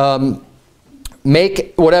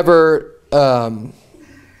 Make whatever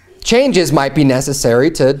changes might be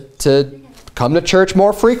necessary to come to church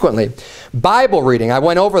more frequently. Bible reading. I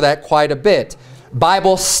went over that quite a bit.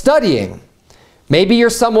 Bible studying. Maybe you're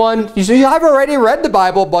someone, you say, I've already read the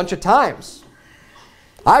Bible a bunch of times.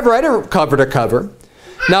 I've read it cover to cover.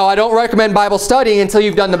 Now, I don't recommend Bible studying until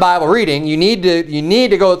you've done the Bible reading. You need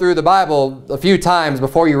to go through the Bible a few times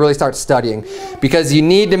before you really start studying. Because you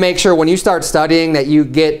need to make sure when you start studying that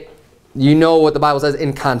you know what the Bible says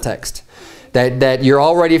in context. That you're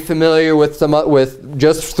already familiar with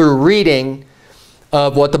just through reading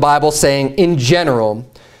of what the Bible's saying in general.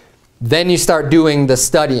 Then you start doing the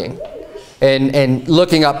studying and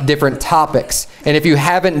looking up different topics. And if you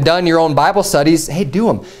haven't done your own Bible studies, hey, do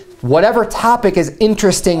them. Whatever topic is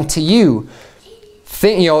interesting to you,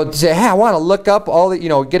 say, hey, I want to look up all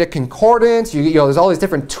the, get a concordance. There's all these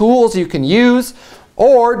different tools you can use.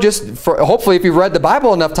 Or just, hopefully, if you've read the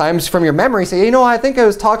Bible enough times from your memory, say, I think I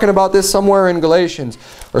was talking about this somewhere in Galatians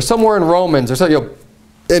or somewhere in Romans or so.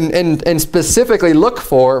 And specifically look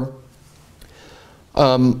for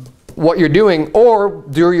what you're doing. Or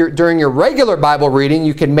during your regular Bible reading,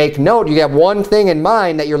 you can make note. You have one thing in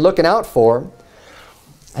mind that you're looking out for.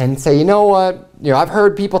 and say, you know what, I've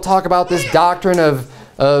heard people talk about this doctrine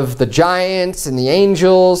of the giants and the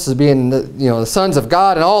angels as being the sons of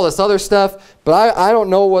God and all this other stuff, but I don't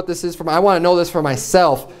know what this is I want to know this for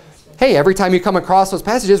myself. Hey, every time you come across those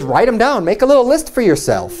passages, write them down. Make a little list for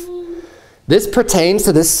yourself. This pertains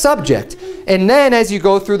to this subject. And then as you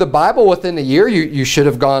go through the Bible within a year, you should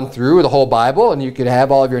have gone through the whole Bible, and you could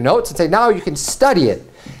have all of your notes and say, now you can study it.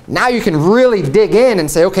 Now you can really dig in and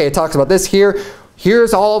say, okay, it talks about this here.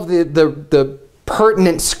 Here's all of the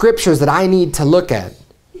pertinent scriptures that I need to look at.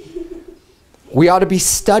 We ought to be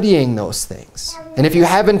studying those things. And if you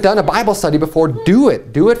haven't done a Bible study before, do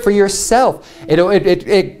it. Do it for yourself.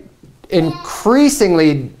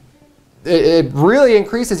 It really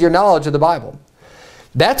increases your knowledge of the Bible.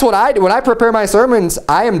 That's what I do. When I prepare my sermons,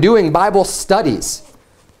 I am doing Bible studies.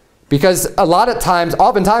 Because oftentimes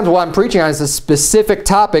what I'm preaching on is a specific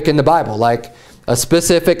topic in the Bible, like a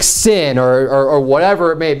specific sin or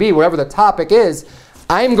whatever it may be, whatever the topic is.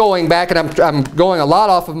 I'm going back and I'm going a lot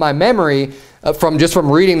off of my memory from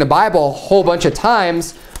reading the Bible a whole bunch of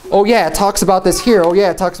times. Oh yeah, it talks about this here. Oh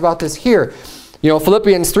yeah, it talks about this here.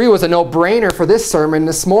 Philippians 3 was a no-brainer for this sermon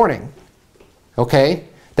this morning. Okay?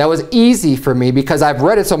 That was easy for me because I've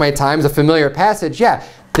read it so many times, a familiar passage. Yeah,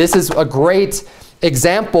 this is a great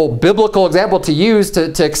example, biblical example to use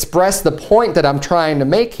to express the point that I'm trying to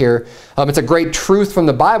make here. It's a great truth from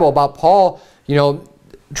the Bible about Paul,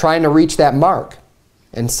 trying to reach that mark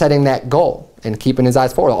and setting that goal and keeping his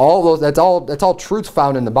eyes forward. All those, that's all truth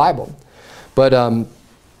found in the Bible. But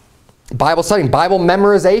Bible studying, Bible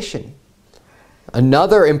memorization,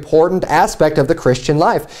 another important aspect of the Christian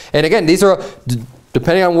life. And again, these are,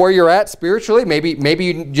 depending on where you're at spiritually, maybe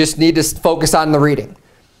you just need to focus on the reading.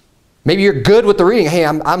 Maybe you're good with the reading. Hey,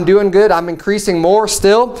 I'm doing good. I'm increasing more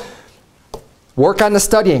still. Work on the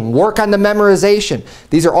studying. Work on the memorization.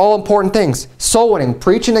 These are all important things. Soul winning.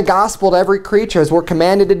 Preaching the gospel to every creature as we're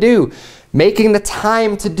commanded to do. Making the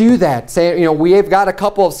time to do that. Say, we've got a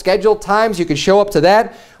couple of scheduled times. You can show up to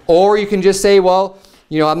that. Or you can just say, well,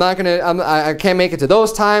 I can't make it to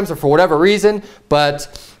those times or for whatever reason. But,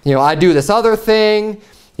 I do this other thing.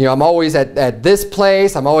 I'm always at this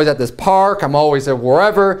place, I'm always at this park, I'm always at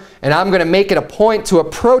wherever, and I'm going to make it a point to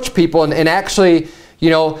approach people and actually,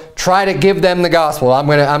 try to give them the gospel. I'm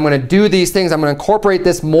going to do these things. I'm going to incorporate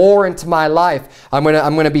this more into my life. I'm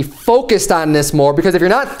going to be focused on this more, because if you're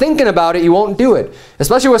not thinking about it, you won't do it,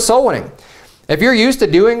 especially with soul winning. If you're used to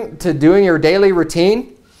doing your daily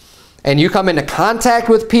routine and you come into contact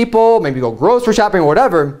with people, maybe you go grocery shopping or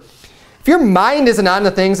whatever, if your mind isn't on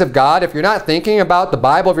the things of God, if you're not thinking about the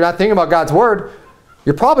Bible, if you're not thinking about God's Word,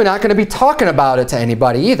 you're probably not going to be talking about it to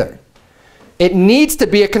anybody either. It needs to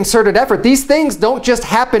be a concerted effort. These things don't just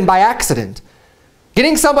happen by accident.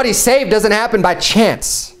 Getting somebody saved doesn't happen by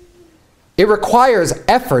chance. It requires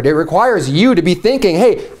effort. It requires you to be thinking,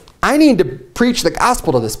 hey, I need to preach the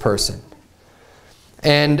gospel to this person.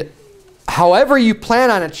 And however you plan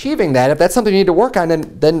on achieving that, if that's something you need to work on,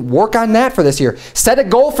 then work on that for this year. Set a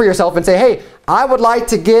goal for yourself and say, hey, I would like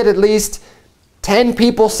to get at least 10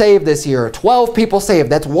 people saved this year, or 12 people saved.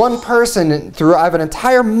 That's one person throughout an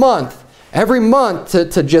entire month, every month,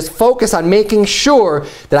 to just focus on making sure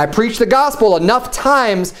that I preach the gospel enough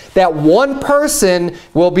times that one person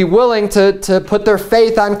will be willing to put their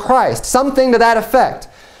faith on Christ. Something to that effect.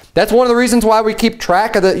 That's one of the reasons why we keep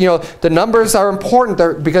track of the numbers are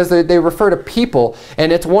important, because they refer to people.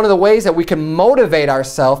 And it's one of the ways that we can motivate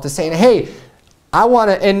ourselves to saying, hey, I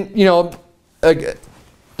want to, and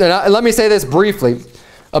let me say this briefly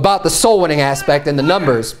about the soul winning aspect and the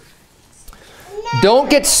numbers. Don't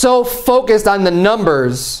get so focused on the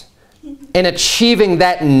numbers and achieving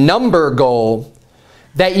that number goal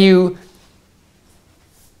that you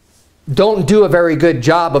don't do a very good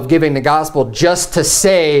job of giving the gospel just to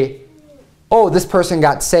say, oh, this person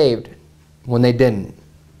got saved, when they didn't.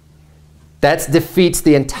 That defeats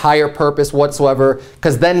the entire purpose whatsoever,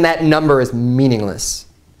 because then that number is meaningless.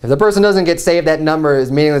 If the person doesn't get saved, that number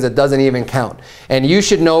is meaningless. It doesn't even count. And you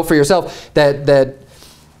should know for yourself that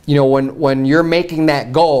when you're making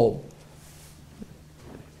that goal,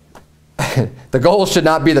 the goal should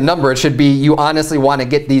not be the number. It should be you honestly want to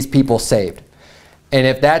get these people saved. And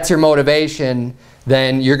if that's your motivation,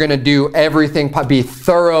 then you're going to do everything, be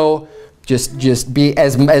thorough, just be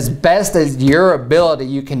as best as your ability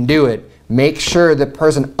you can do it. Make sure the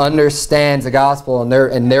person understands the gospel and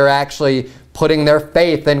they're actually putting their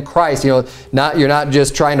faith in Christ. You're not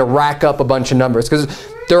just trying to rack up a bunch of numbers, because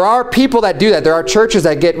there are people that do that. There are churches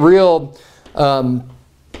that get real,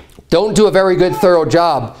 don't do a very good thorough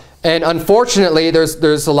job. And unfortunately,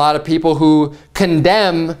 there's a lot of people who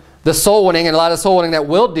condemn the soul winning and a lot of soul winning that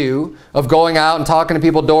we'll do of going out and talking to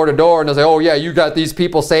people door to door, and they'll say, oh yeah, you got these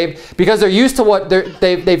people saved, because they're used to what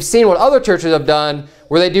they've seen what other churches have done,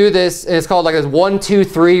 where they do this, and it's called like this 1, 2,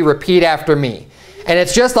 3, repeat after me. And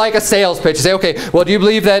it's just like a sales pitch. You say, okay, well, do you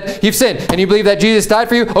believe that you've sinned? And you believe that Jesus died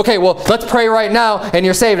for you? Okay, well, let's pray right now, and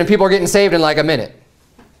you're saved. And people are getting saved in like a minute.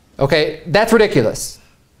 Okay, that's ridiculous.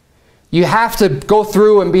 You have to go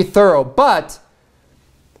through and be thorough. But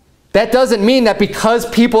that doesn't mean that because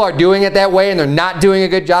people are doing it that way and they're not doing a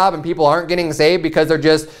good job and people aren't getting saved because they're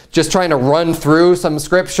just trying to run through some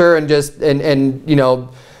scripture and you know,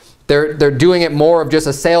 they're doing it more of just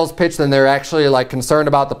a sales pitch than they're actually like concerned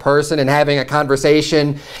about the person and having a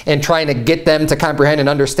conversation and trying to get them to comprehend and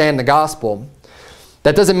understand the gospel.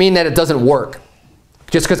 That doesn't mean that it doesn't work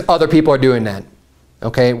just because other people are doing that.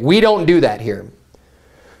 Okay? We don't do that here.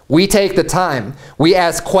 We take the time. We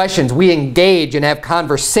ask questions. We engage and have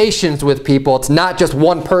conversations with people. It's not just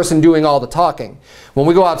one person doing all the talking. When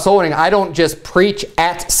we go out soul winning, I don't just preach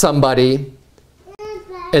at somebody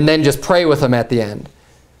and then just pray with them at the end.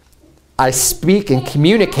 I speak and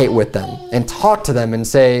communicate with them and talk to them and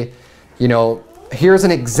say, you know, here's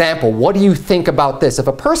an example. What do you think about this? If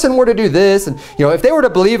a person were to do this, and you know, if they were to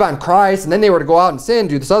believe on Christ and then they were to go out and sin,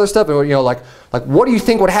 do this other stuff, and you know, like what do you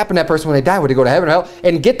think would happen to that person when they die? Would they go to heaven or hell?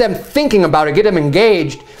 And get them thinking about it, get them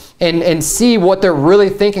engaged, and see what they're really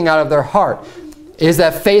thinking out of their heart. Is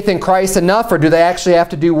that faith in Christ enough, or do they actually have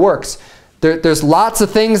to do works? There's lots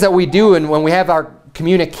of things that we do, and when we have our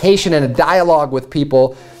communication and a dialogue with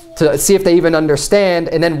people to see if they even understand,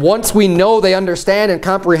 and then once we know they understand and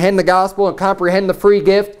comprehend the gospel and comprehend the free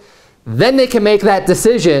gift, then they can make that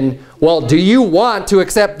decision. Well, do you want to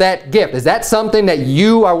accept that gift? Is that something that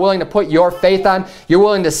you are willing to put your faith on? You're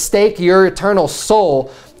willing to stake your eternal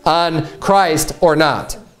soul on Christ or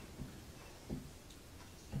not?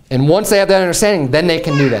 And once they have that understanding, then they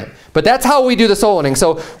can do that. But that's how we do the soul winning.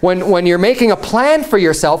 So when you're making a plan for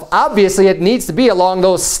yourself, obviously it needs to be along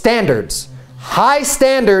those standards. High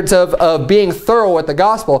standards of being thorough with the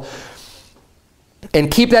gospel. And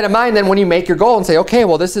keep that in mind then when you make your goal and say, okay,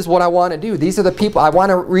 well, this is what I want to do. These are the people. I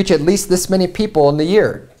want to reach at least this many people in the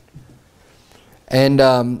year. And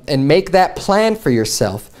make that plan for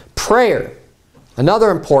yourself. Prayer.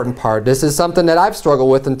 Another important part. This is something that I've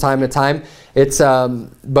struggled with from time to time. It's,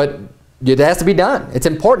 but it has to be done. It's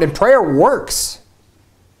important. And prayer works.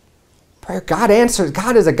 Prayer, God answers.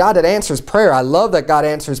 God is a God that answers prayer. I love that God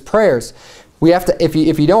answers prayers. We have to, if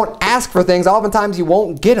you don't ask for things, oftentimes you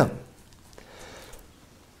won't get them.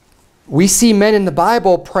 We see men in the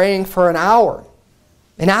Bible praying for an hour.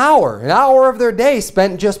 An hour of their day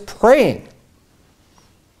spent just praying.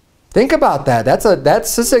 Think about that. That's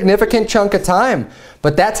a significant chunk of time.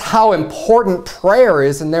 But that's how important prayer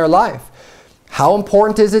is in their life. How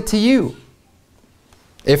important is it to you?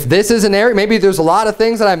 If this is an area, maybe there's a lot of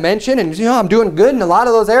things that I mentioned, and you know, I'm doing good in a lot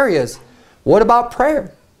of those areas. What about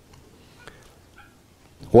prayer?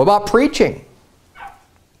 What about preaching?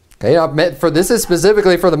 Okay, this is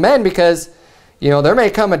specifically for the men because, you know, there may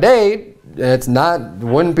come a day,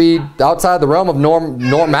 wouldn't be outside the realm of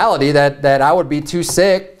normality that I would be too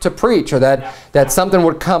sick to preach, or that something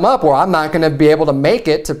would come up where I'm not going to be able to make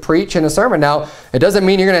it to preach in a sermon. Now, it doesn't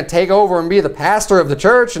mean you're going to take over and be the pastor of the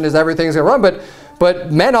church and everything's going to run,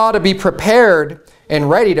 but men ought to be prepared and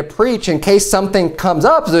ready to preach in case something comes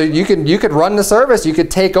up. So you could run the service, you could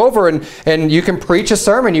take over and you can preach a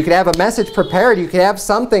sermon, you could have a message prepared, you could have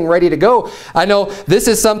something ready to go. I know this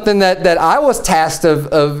is something that I was tasked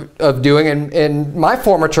of doing in my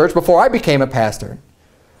former church before I became a pastor.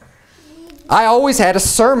 I always had a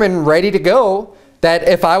sermon ready to go that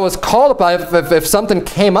if I was called upon, if something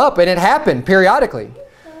came up, and it happened periodically,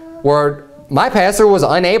 where my pastor was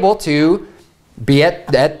unable to be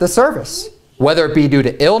at the service. Whether it be due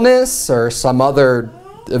to illness or some other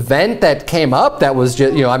event that came up that was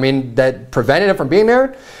just, you know, I mean, that prevented him from being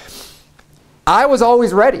there, I was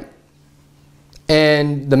always ready.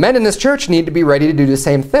 And the men in this church need to be ready to do the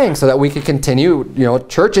same thing so that we can continue. You know,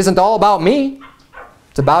 church isn't all about me.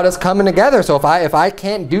 It's about us coming together. So if I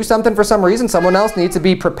can't do something for some reason, someone else needs to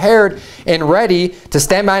be prepared and ready to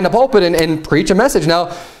stand behind the pulpit and preach a message.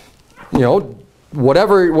 Now, you know,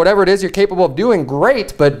 whatever it is you're capable of doing,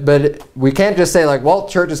 great, but we can't just say like, well,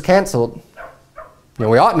 church is canceled. You know,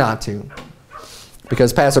 we ought not to,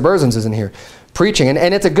 because Pastor Berzins isn't here preaching,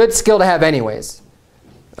 and it's a good skill to have anyways.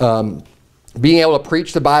 Being able to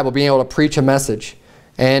preach the Bible, being able to preach a message,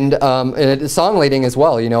 and song leading as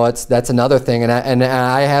well. You know, that's another thing, and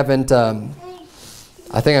I haven't.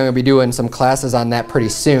 I think I'm going to be doing some classes on that pretty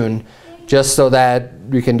soon, just so that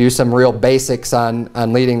we can do some real basics on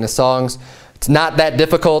leading the songs. It's not that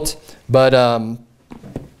difficult, but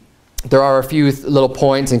there are a few little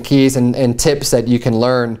points and keys and tips that you can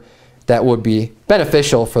learn that would be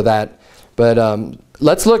beneficial for that. But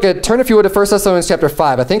let's look at, turn if you would to 1 Thessalonians chapter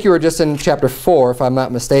 5. I think you were just in chapter 4, if I'm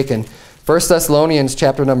not mistaken. 1 Thessalonians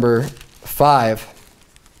chapter number 5.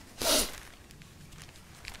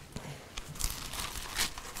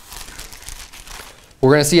 We're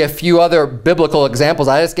going to see a few other biblical examples.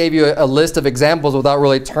 I just gave you a list of examples without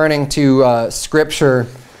really turning to Scripture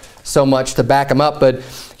so much to back them up. But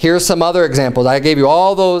here's some other examples. I gave you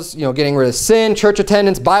all those, getting rid of sin, church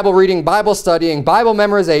attendance, Bible reading, Bible studying, Bible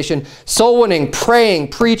memorization, soul winning, praying,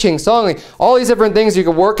 preaching, songing, all these different things you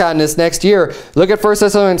can work on this next year. Look at 1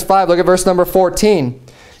 Thessalonians 5. Look at verse number 14.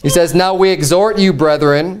 He says, "Now we exhort you,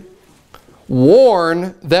 brethren,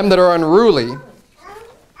 warn them that are unruly,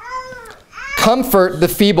 comfort the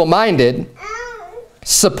feeble-minded,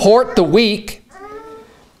 support the weak,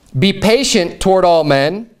 be patient toward all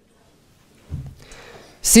men,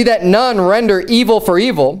 see that none render evil for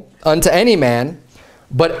evil unto any man,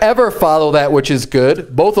 but ever follow that which is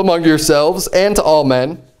good, both among yourselves and to all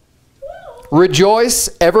men. Rejoice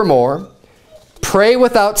evermore, pray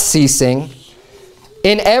without ceasing,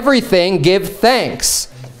 in everything give thanks,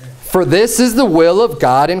 for this is the will of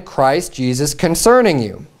God in Christ Jesus concerning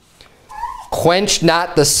you. Quench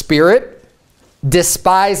not the spirit,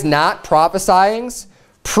 despise not prophesyings,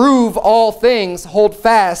 prove all things, hold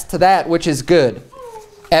fast to that which is good.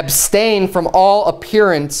 Abstain from all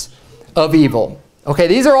appearance of evil." Okay,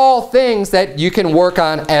 these are all things that you can work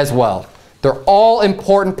on as well. They're all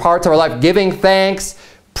important parts of our life. Giving thanks,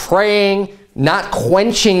 praying, not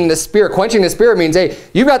quenching the Spirit. Quenching the Spirit means, hey,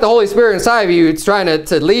 you've got the Holy Spirit inside of you. It's trying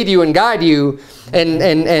to lead you and guide you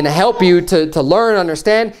and help you to learn,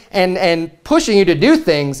 understand, and pushing you to do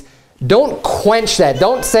things. Don't quench that.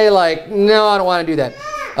 Don't say like, no, I don't want to do that.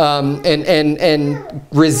 And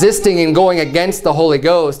resisting and going against the Holy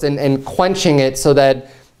Ghost and quenching it so that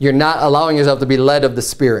you're not allowing yourself to be led of the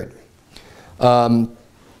Spirit. Not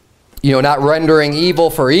rendering evil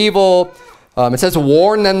for evil. It says,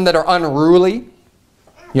 warn them that are unruly.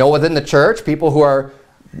 Within the church, people who are,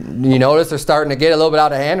 you notice they're starting to get a little bit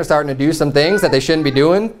out of hand. They're starting to do some things that they shouldn't be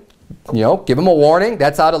doing. Give them a warning.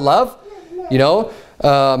 That's out of love.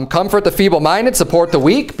 Comfort the feeble-minded, support the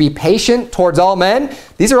weak, be patient towards all men.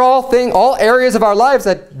 These are all areas of our lives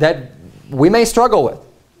that we may struggle with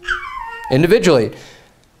individually.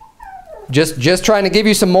 Just trying to give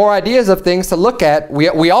you some more ideas of things to look at.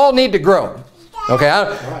 We all need to grow. Okay,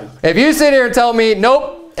 if you sit here and tell me,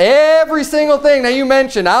 nope, every single thing that you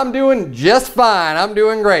mentioned, I'm doing just fine, I'm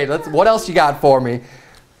doing great, what else you got for me?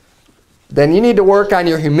 Then you need to work on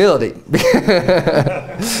your humility.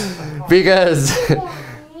 Because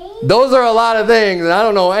those are a lot of things, and I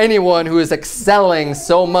don't know anyone who is excelling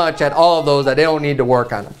so much at all of those that they don't need to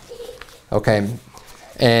work on them. Okay,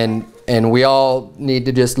 and we all need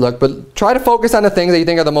to just look, but try to focus on the things that you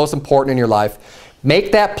think are the most important in your life.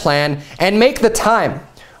 Make that plan and make the time.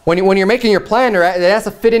 When you're making your plan, it has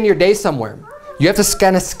to fit in your day somewhere. You have to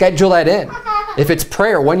kind of schedule that in. If it's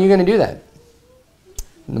prayer, when are you going to do that?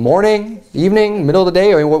 In the morning, evening, middle of the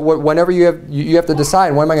day, or whenever you have to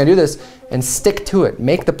decide, when am I going to do this? And stick to it.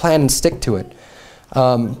 Make the plan and stick to it.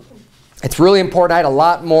 It's really important. I had a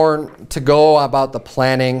lot more to go about the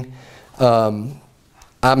planning.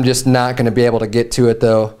 I'm just not going to be able to get to it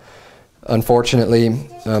though, unfortunately.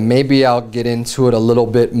 Maybe I'll get into it a little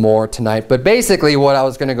bit more tonight. But basically what I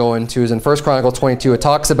was going to go into is in 1 Chronicles 22, it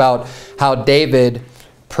talks about how David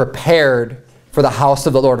prepared for the house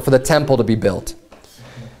of the Lord, for the temple to be built.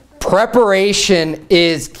 Preparation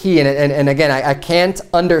is key, and again, I can't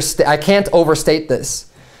overstate this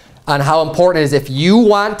on how important it is. If you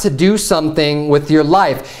want to do something with your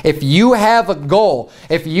life, if you have a goal,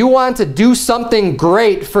 if you want to do something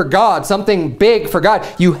great for God, something big for God,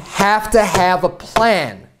 you have to have a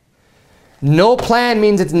plan. No plan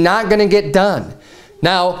means it's not going to get done.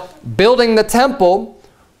 Now, building the temple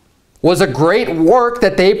was a great work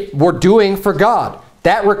that they were doing for God.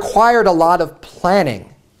 That required a lot of planning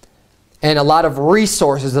and a lot of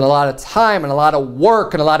resources and a lot of time and a lot of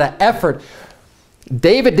work and a lot of effort.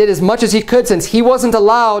 David did as much as he could since he wasn't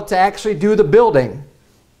allowed to actually do the building.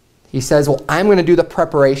 He says, well, I'm going to do the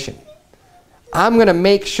preparation. I'm going to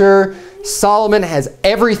make sure Solomon has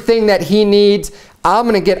everything that he needs. I'm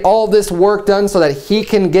going to get all this work done so that he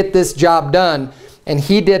can get this job done. And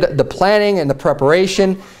he did the planning and the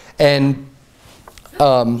preparation. And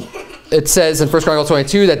it says in 1 Chronicles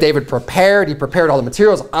 22 that David prepared. He prepared all the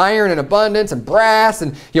materials, iron in abundance and brass,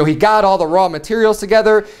 and he got all the raw materials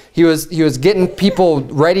together. He was getting people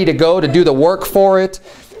ready to go to do the work for it.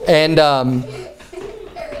 And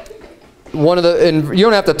and you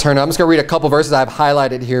don't have to turn. I'm just going to read a couple verses I've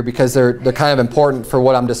highlighted here because they're kind of important for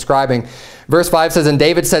what I'm describing. Verse 5 says, "And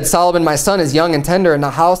David said, Solomon, my son, is young and tender, and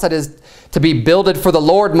the house that is to be builded for the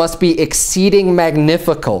Lord must be exceeding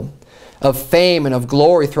magnifical, of fame and of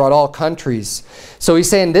glory throughout all countries." So he's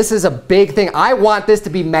saying this is a big thing. I want this to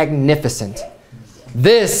be magnificent.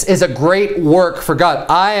 This is a great work for God.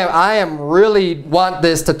 I am really want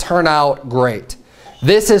this to turn out great.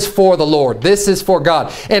 This is for the Lord. This is for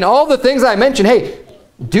God. And all the things I mentioned, hey,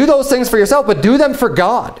 do those things for yourself, but do them for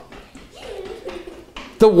God.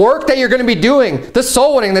 The work that you're going to be doing, the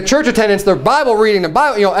soul winning, the church attendance, the Bible reading, the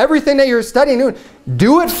Bible, everything that you're studying, doing,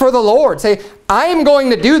 do it for the Lord. Say, I am going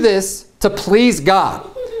to do this to please God.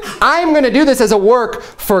 I'm going to do this as a work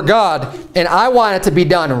for God, and I want it to be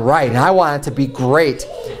done right, and I want it to be great.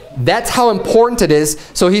 That's how important it is.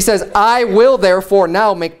 So he says, I will therefore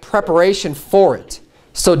now make preparation for it.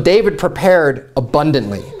 So David prepared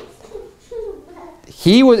abundantly.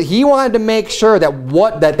 He wanted to make sure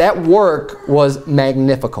that that work was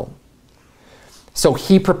magnifical. So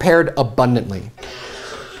he prepared abundantly.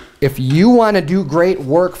 If you want to do great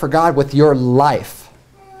work for God with your life,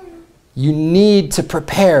 you need to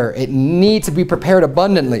prepare. It needs to be prepared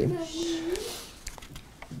abundantly.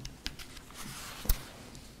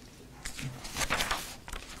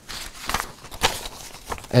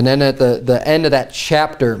 And then at the end of that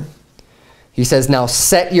chapter, he says, now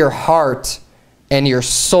set your heart and your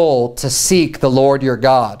soul to seek the Lord your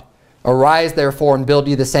God. Arise therefore and build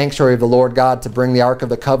ye the sanctuary of the Lord God to bring the ark of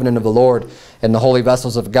the covenant of the Lord and the holy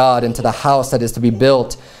vessels of God into the house that is to be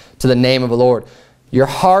built to the name of the Lord. Your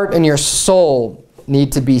heart and your soul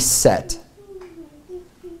need to be set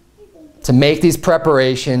to make these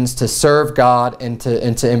preparations to serve God and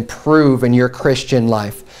to improve in your Christian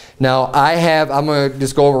life. Now, I'm going to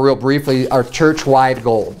just go over real briefly our church-wide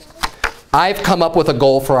goal. I've come up with a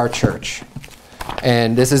goal for our church.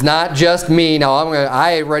 And this is not just me. Now,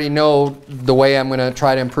 I already know the way I'm going to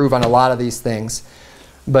try to improve on a lot of these things.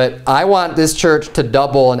 But I want this church to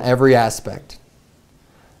double in every aspect.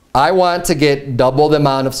 I want to get double the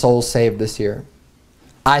amount of souls saved this year.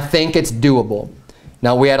 I think it's doable.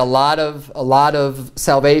 Now, we had a lot of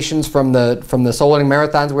salvations from the soul winning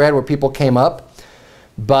marathons we had where people came up,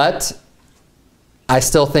 but I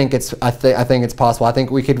still think I think it's possible. I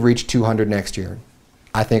think we could reach 200 next year.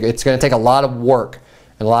 I think it's going to take a lot of work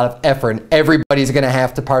and a lot of effort, and everybody's going to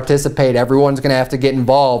have to participate. Everyone's going to have to get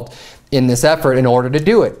involved in this effort in order to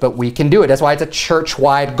do it, but we can do it. That's why it's a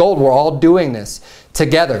church-wide goal. We're all doing this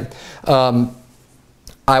together.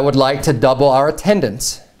 I would like to double our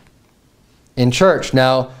attendance in church.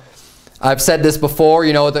 Now, I've said this before,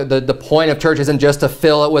 you know, the point of church isn't just to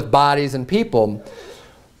fill it with bodies and people,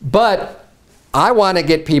 but I want to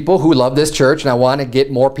get people who love this church, and I want to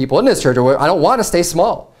get more people in this church. I don't want to stay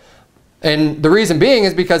small. And the reason being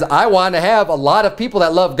is because I want to have a lot of people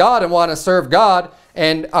that love God and want to serve God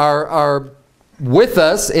and are with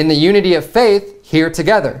us in the unity of faith here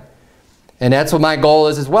together. And that's what my goal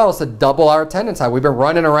is as well, is to double our attendance. We've been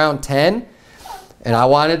running around 10, and I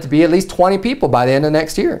want it to be at least 20 people by the end of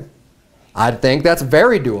next year. I think that's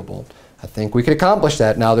very doable. I think we could accomplish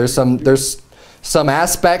that. Now, there's some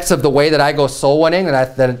aspects of the way that I go soul winning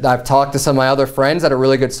that I've talked to some of my other friends that are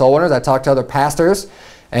really good soul winners. I talked to other pastors,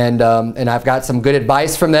 and I've got some good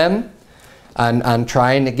advice from them on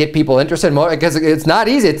trying to get people interested more, because it's not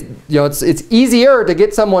easy. It's easier to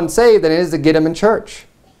get someone saved than it is to get them in church.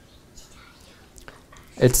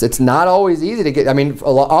 It's not always easy to get. I mean,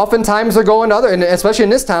 oftentimes they're going to other, and especially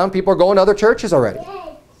in this town, people are going to other churches already.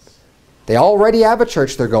 They already have a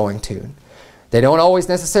church they're going to. They don't always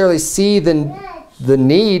necessarily see the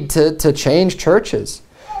need to change churches.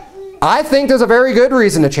 I think there's a very good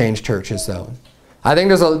reason to change churches, though. I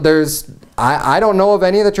think I don't know of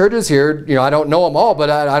any of the churches here, I don't know them all,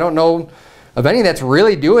 but I don't know of any that's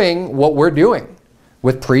really doing what we're doing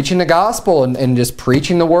with preaching the gospel and just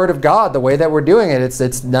preaching the word of God the way that we're doing it.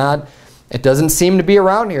 It doesn't seem to be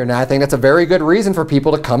around here. And I think that's a very good reason for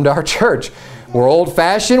people to come to our church. We're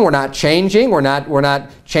old-fashioned. We're not changing. We're not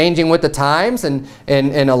changing with the times and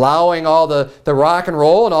allowing all the rock and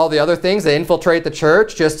roll and all the other things to infiltrate the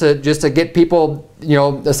church just to get people,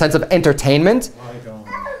 a sense of entertainment.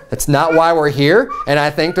 That's not why we're here. And I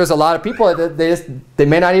think there's a lot of people that they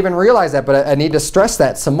may not even realize that, but I need to stress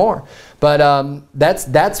that some more. But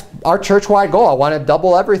that's our church-wide goal. I want to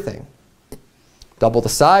double everything. Double the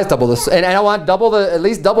size, and I want at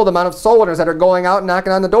least double the amount of soul winners that are going out and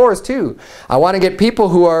knocking on the doors too. I want to get people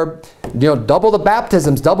who are, double the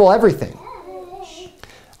baptisms, double everything.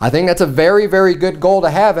 I think that's a very, very good goal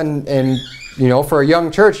to have, and for a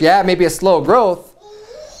young church, yeah, maybe a slow growth,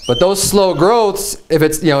 but those slow growths, if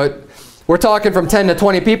it's, we're talking from 10 to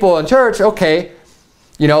 20 people in church, okay,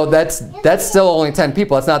 you know, that's still only 10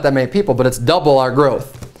 people. That's not that many people, but it's double our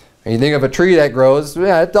growth. And you think of a tree that grows,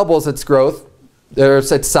 yeah, it doubles its growth, or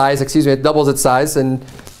its size, excuse me, it doubles its size in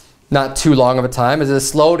not too long of a time. Is it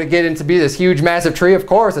slow to get into be this huge, massive tree? Of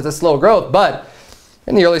course, it's a slow growth, but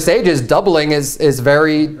in the early stages, doubling is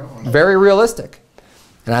very, very realistic.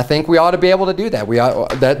 And I think we ought to be able to do that.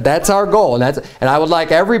 That's our goal, and I would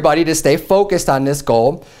like everybody to stay focused on this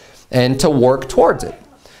goal and to work towards it.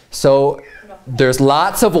 So there's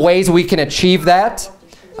lots of ways we can achieve that.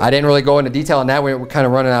 I didn't really go into detail on that. We're kind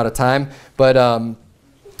of running out of time. But,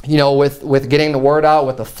 you know, with getting the word out,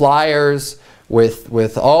 with the flyers,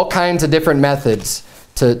 with all kinds of different methods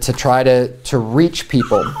to try to reach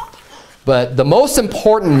people. But the most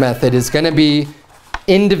important method is going to be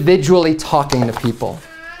individually talking to people.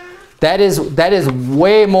 That is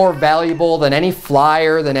way more valuable than any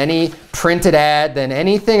flyer, than any printed ad, than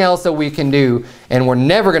anything else that we can do. And we're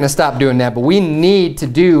never going to stop doing that. But we need to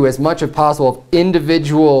do as much as possible of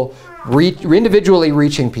individually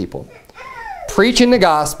reaching people. Preaching the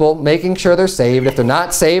gospel, making sure they're saved. If they're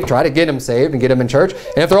not saved, try to get them saved and get them in church.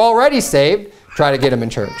 And if they're already saved, try to get them in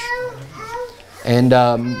church. And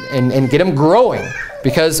get them growing.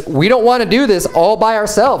 Because we don't want to do this all by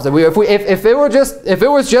ourselves. If it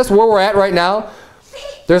was just where we're at right now,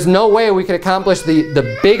 there's no way we could accomplish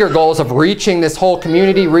the bigger goals of reaching this whole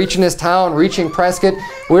community, reaching this town, reaching Prescott.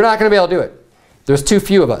 We're not going to be able to do it. There's too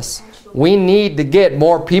few of us. We need to get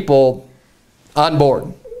more people on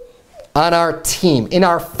board, on our team, in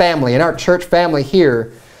our family, in our church family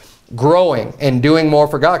here, growing and doing more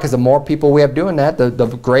for God. Because the more people we have doing that, the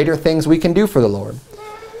greater things we can do for the Lord.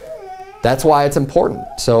 That's why it's important.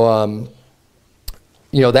 So,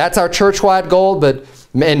 you know, that's our church-wide goal.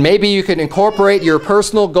 And maybe you can incorporate your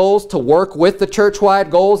personal goals to work with the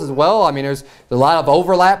church-wide goals as well. I mean, there's a lot of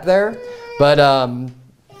overlap there. But,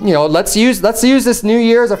 you know, let's use this new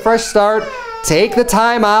year as a fresh start. Take the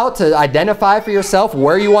time out to identify for yourself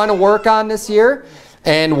where you want to work on this year.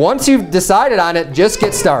 And once you've decided on it, just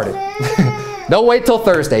get started. Don't wait till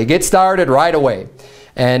Thursday. Get started right away.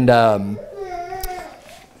 And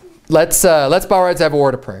let's bow our heads and have a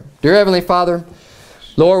word of prayer. Dear Heavenly Father,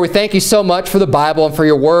 Lord, we thank you so much for the Bible and for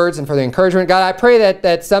your words and for the encouragement. God, I pray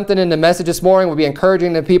that something in the message this morning will be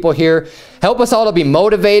encouraging to people here. Help us all to be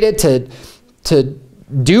motivated to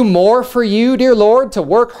do more for you, dear Lord, to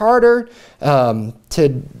work harder,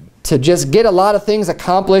 to just get a lot of things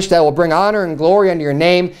accomplished that will bring honor and glory unto your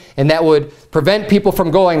name, and that would prevent people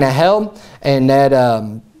from going to hell. And that,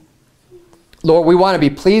 Lord, we want to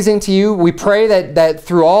be pleasing to you. We pray that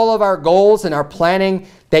through all of our goals and our planning,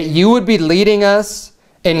 that you would be leading us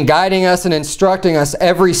and guiding us and instructing us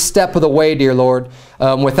every step of the way, dear Lord.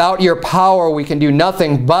 Without your power, we can do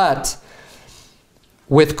nothing, but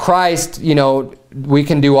with Christ, you know, we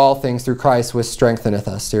can do all things through Christ, which strengtheneth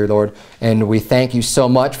us, dear Lord. And we thank you so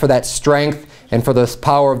much for that strength and for the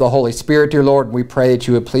power of the Holy Spirit, dear Lord. We pray that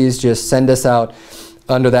you would please just send us out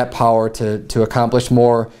under that power to accomplish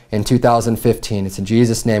more in 2015. It's in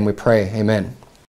Jesus' name we pray. Amen.